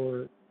the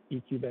lower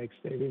EQ Bank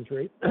savings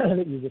rate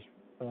that you just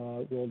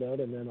rolled out,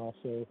 and then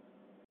also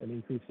an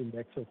increasing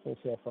mix of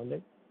wholesale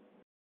funding?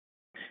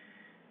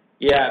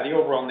 Yeah, the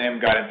overall NIM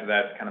guidance of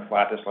that is kind of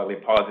flat to slightly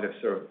positive.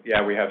 So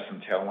yeah, we have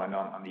some tailwind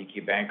on the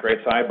EQ Bank rate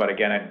side, but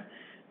again, I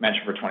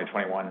mentioned for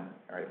 2021,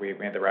 right, we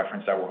made the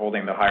reference that we're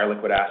holding the higher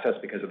liquid assets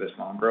because of this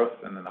loan growth,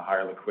 and then the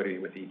higher liquidity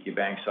with the EQ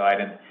Bank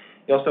side. And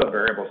you also have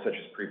variables such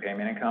as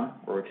prepayment income,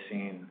 where we've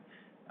seen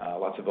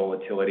lots of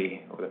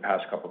volatility over the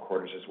past couple of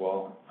quarters as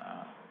well.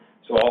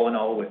 So all in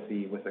all, with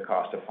the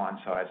cost of fund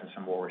size and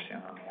some of what we're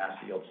seeing on the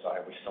asset yield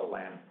side, we still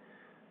land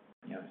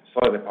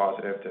slightly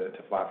positive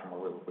to flat from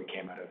where we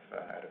came out of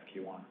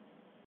Q1.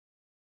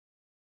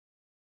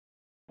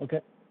 Okay,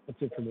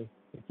 that's it for me.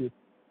 Thank you.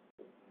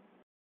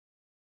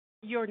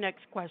 Your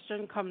next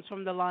question comes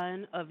from the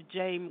line of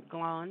Jaeme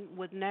Gloyn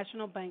with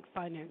National Bank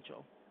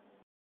Financial.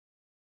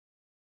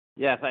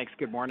 Yeah, thanks.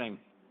 Good morning.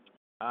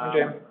 Hi,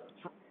 Jaeme.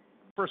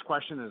 First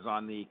question is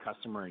on the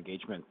customer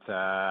engagement.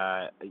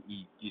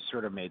 You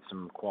sort of made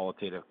some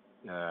qualitative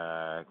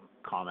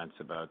comments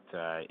about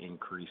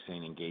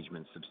increasing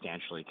engagement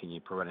substantially. Can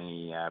you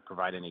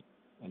provide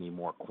any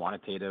more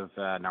quantitative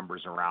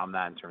numbers around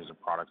that in terms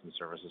of products and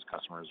services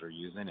customers are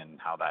using and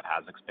how that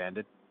has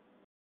expanded?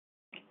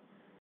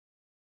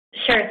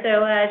 Sure.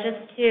 So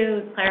just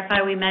to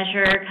clarify, we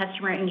measure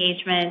customer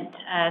engagement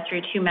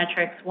through two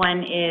metrics.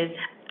 One is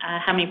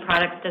how many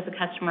products does a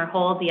customer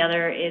hold. The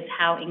other is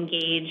how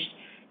engaged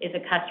is a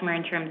customer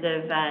in terms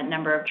of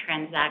number of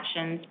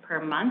transactions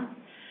per month.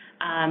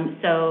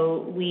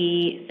 So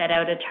we set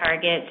out a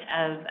target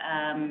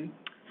of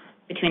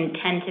between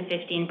 10 to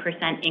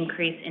 15%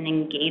 increase in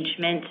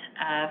engagement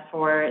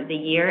for the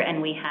year,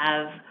 and we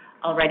have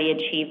already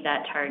achieved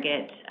that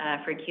target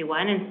for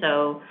Q1. And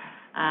so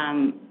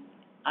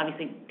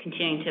obviously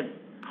continuing to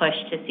push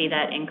to see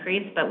that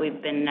increase, but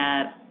we've been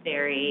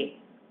very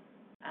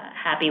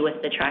happy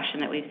with the traction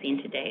that we've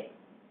seen to date.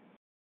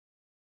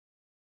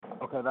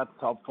 Okay, that's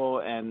helpful.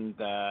 And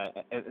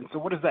so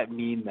what does that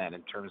mean then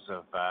in terms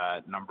of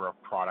number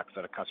of products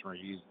that a customer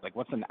uses? Like,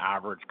 what's an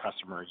average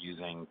customer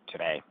using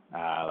today?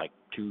 Like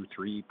 2,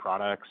 3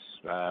 products?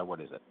 What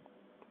is it?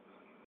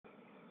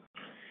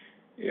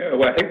 Yeah,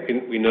 well, I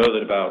think we know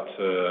that about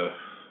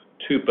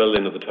 $2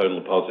 billion of the total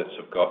deposits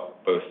have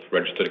got both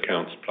registered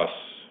accounts plus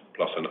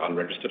an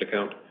unregistered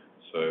account.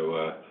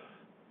 So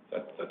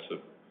that's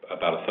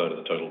about a third of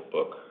the total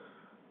book.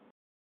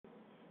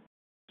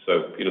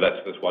 So,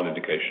 that's one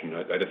indication.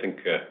 I think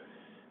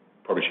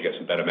probably should get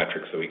some better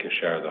metrics so we can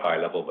share at the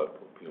high level,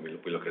 but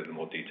we look at it in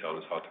more detail, and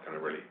it's hard to kind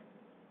of really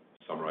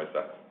summarize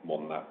that more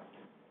than that.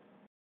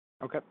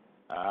 Okay.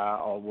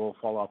 We'll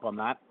follow up on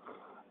that.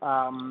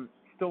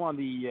 Still on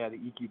the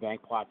EQ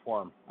Bank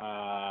platform,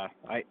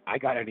 I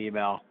got an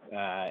email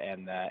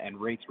and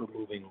rates were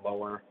moving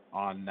lower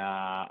on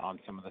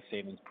some of the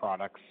savings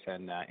products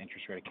and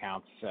interest rate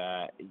accounts.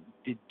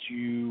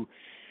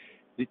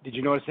 Did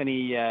you notice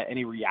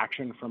any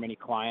reaction from any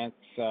clients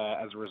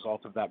as a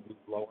result of that move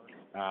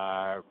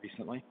lower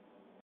recently?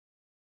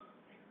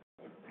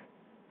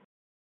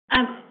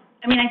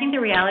 I think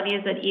the reality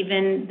is that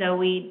even though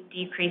we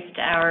decreased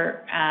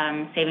our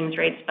savings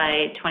rates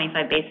by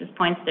 25 basis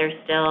points, they're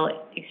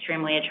still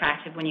extremely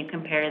attractive when you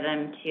compare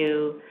them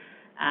to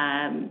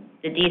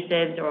the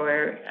DSIBs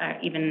or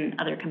even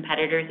other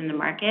competitors in the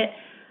market.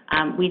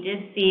 We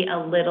did see a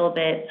little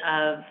bit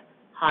of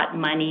hot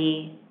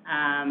money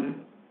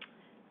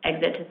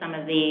exit to some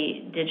of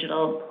the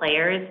digital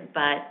players,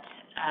 but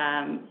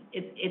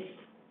it's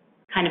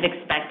kind of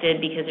expected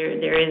because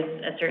there is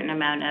a certain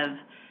amount of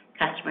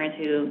customers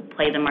who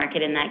play the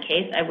market in that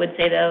case. I would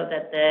say, though,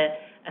 that the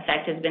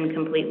effect has been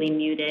completely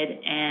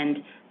muted, and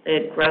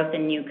the growth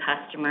in new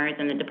customers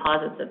and the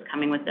deposits that's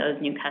coming with those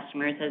new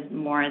customers has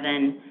more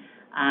than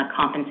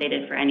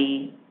compensated for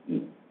any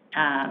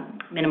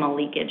minimal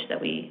leakage that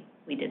we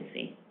did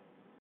see.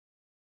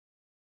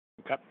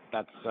 Okay,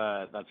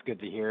 that's good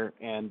to hear.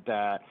 And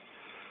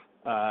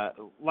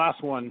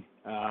last one,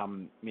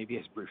 maybe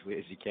as briefly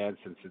as you can,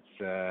 since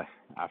it's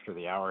after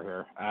the hour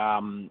here.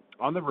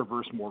 On the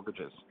reverse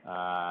mortgages,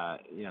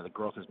 the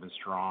growth has been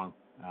strong,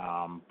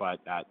 but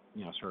at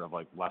sort of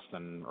like less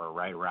than or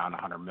right around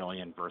 100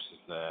 million versus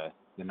the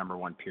number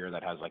one peer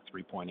that has like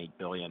 3.8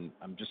 billion.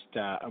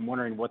 I'm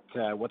wondering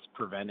what's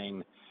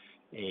preventing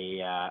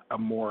a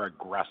more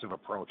aggressive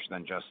approach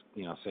than just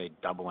say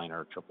doubling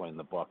or tripling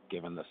the book,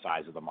 given the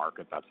size of the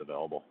market that's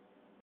available.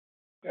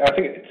 I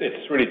think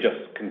it's really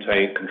just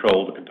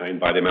controlled and contained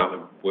by the amount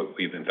of work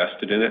we've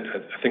invested in it.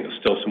 I think there's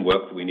still some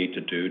work that we need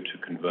to do to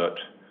convert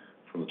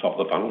from the top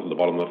of the funnel to the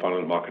bottom of the funnel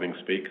in marketing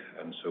speak,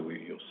 and so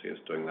you'll see us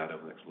doing that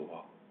over the next little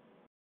while.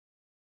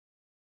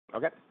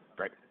 Okay,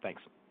 great.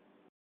 Thanks.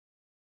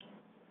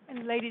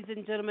 And ladies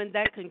and gentlemen,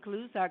 that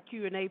concludes our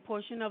Q&A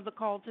portion of the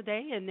call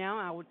today, and now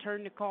I will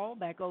turn the call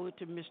back over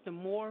to Mr.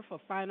 Moore for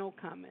final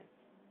comments.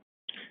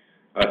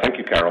 Thank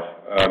you, Carol.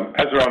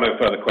 As there are no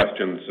further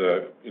questions,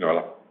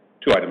 I'll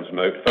Two items of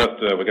note. First,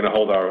 we're going to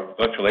hold our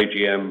virtual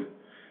AGM,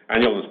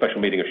 annual and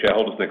special meeting of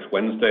shareholders, next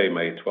Wednesday,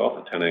 May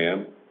 12th at 10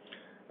 a.m.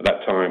 At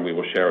that time, we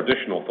will share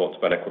additional thoughts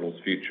about Equitable's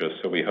future,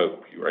 so we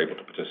hope you are able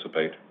to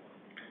participate.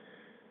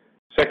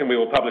 Second, we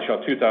will publish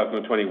our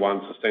 2021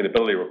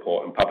 sustainability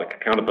report and public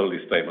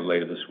accountability statement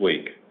later this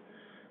week,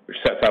 which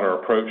sets out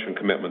our approach and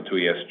commitment to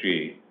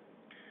ESG.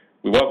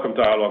 We welcome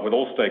dialogue with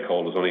all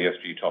stakeholders on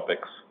ESG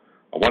topics.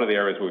 One of the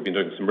areas where we've been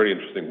doing some really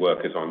interesting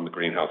work is on the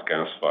greenhouse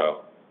gas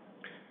file.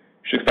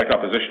 You should expect our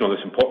position on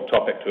this important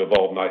topic to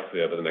evolve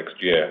nicely over the next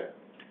year.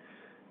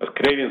 As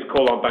Canadians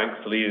call on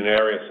banks to lead in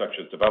areas such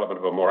as development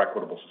of a more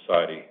equitable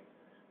society,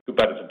 who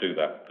better to do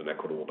that than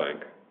Equitable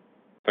Bank?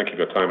 Thank you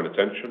for your time and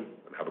attention,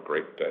 and have a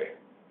great day.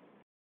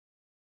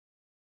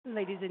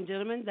 Ladies and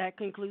gentlemen, that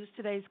concludes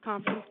today's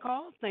conference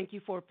call. Thank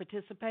you for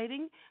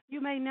participating.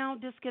 You may now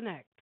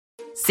disconnect.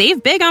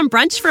 Save big on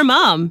brunch for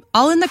mom,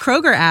 all in the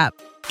Kroger app.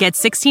 Get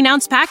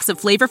 16-ounce packs of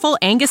flavorful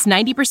Angus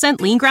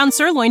 90% lean ground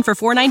sirloin for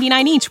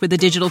 $4.99 each with a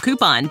digital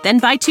coupon. Then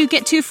buy 2,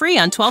 get 2 free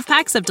on 12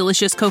 packs of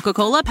delicious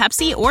Coca-Cola,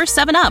 Pepsi, or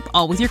 7-Up,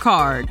 all with your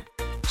card.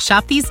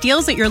 Shop these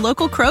deals at your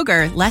local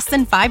Kroger, less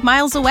than 5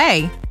 miles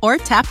away. Or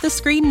tap the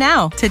screen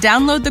now to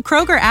download the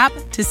Kroger app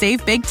to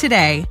save big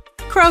today.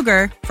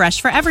 Kroger,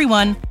 fresh for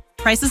everyone.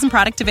 Prices and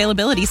product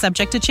availability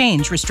subject to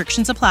change.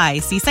 Restrictions apply.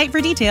 See site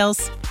for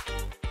details.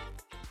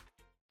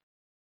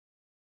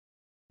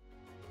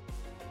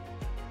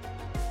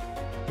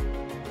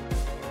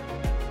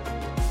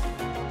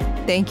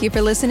 Thank you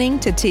for listening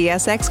to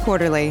TSX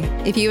Quarterly.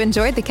 If you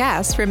enjoyed the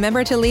cast,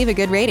 remember to leave a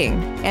good rating.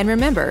 And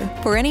remember,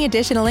 for any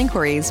additional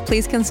inquiries,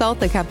 please consult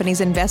the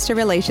company's investor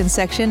relations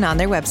section on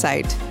their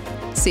website.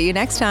 See you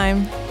next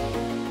time.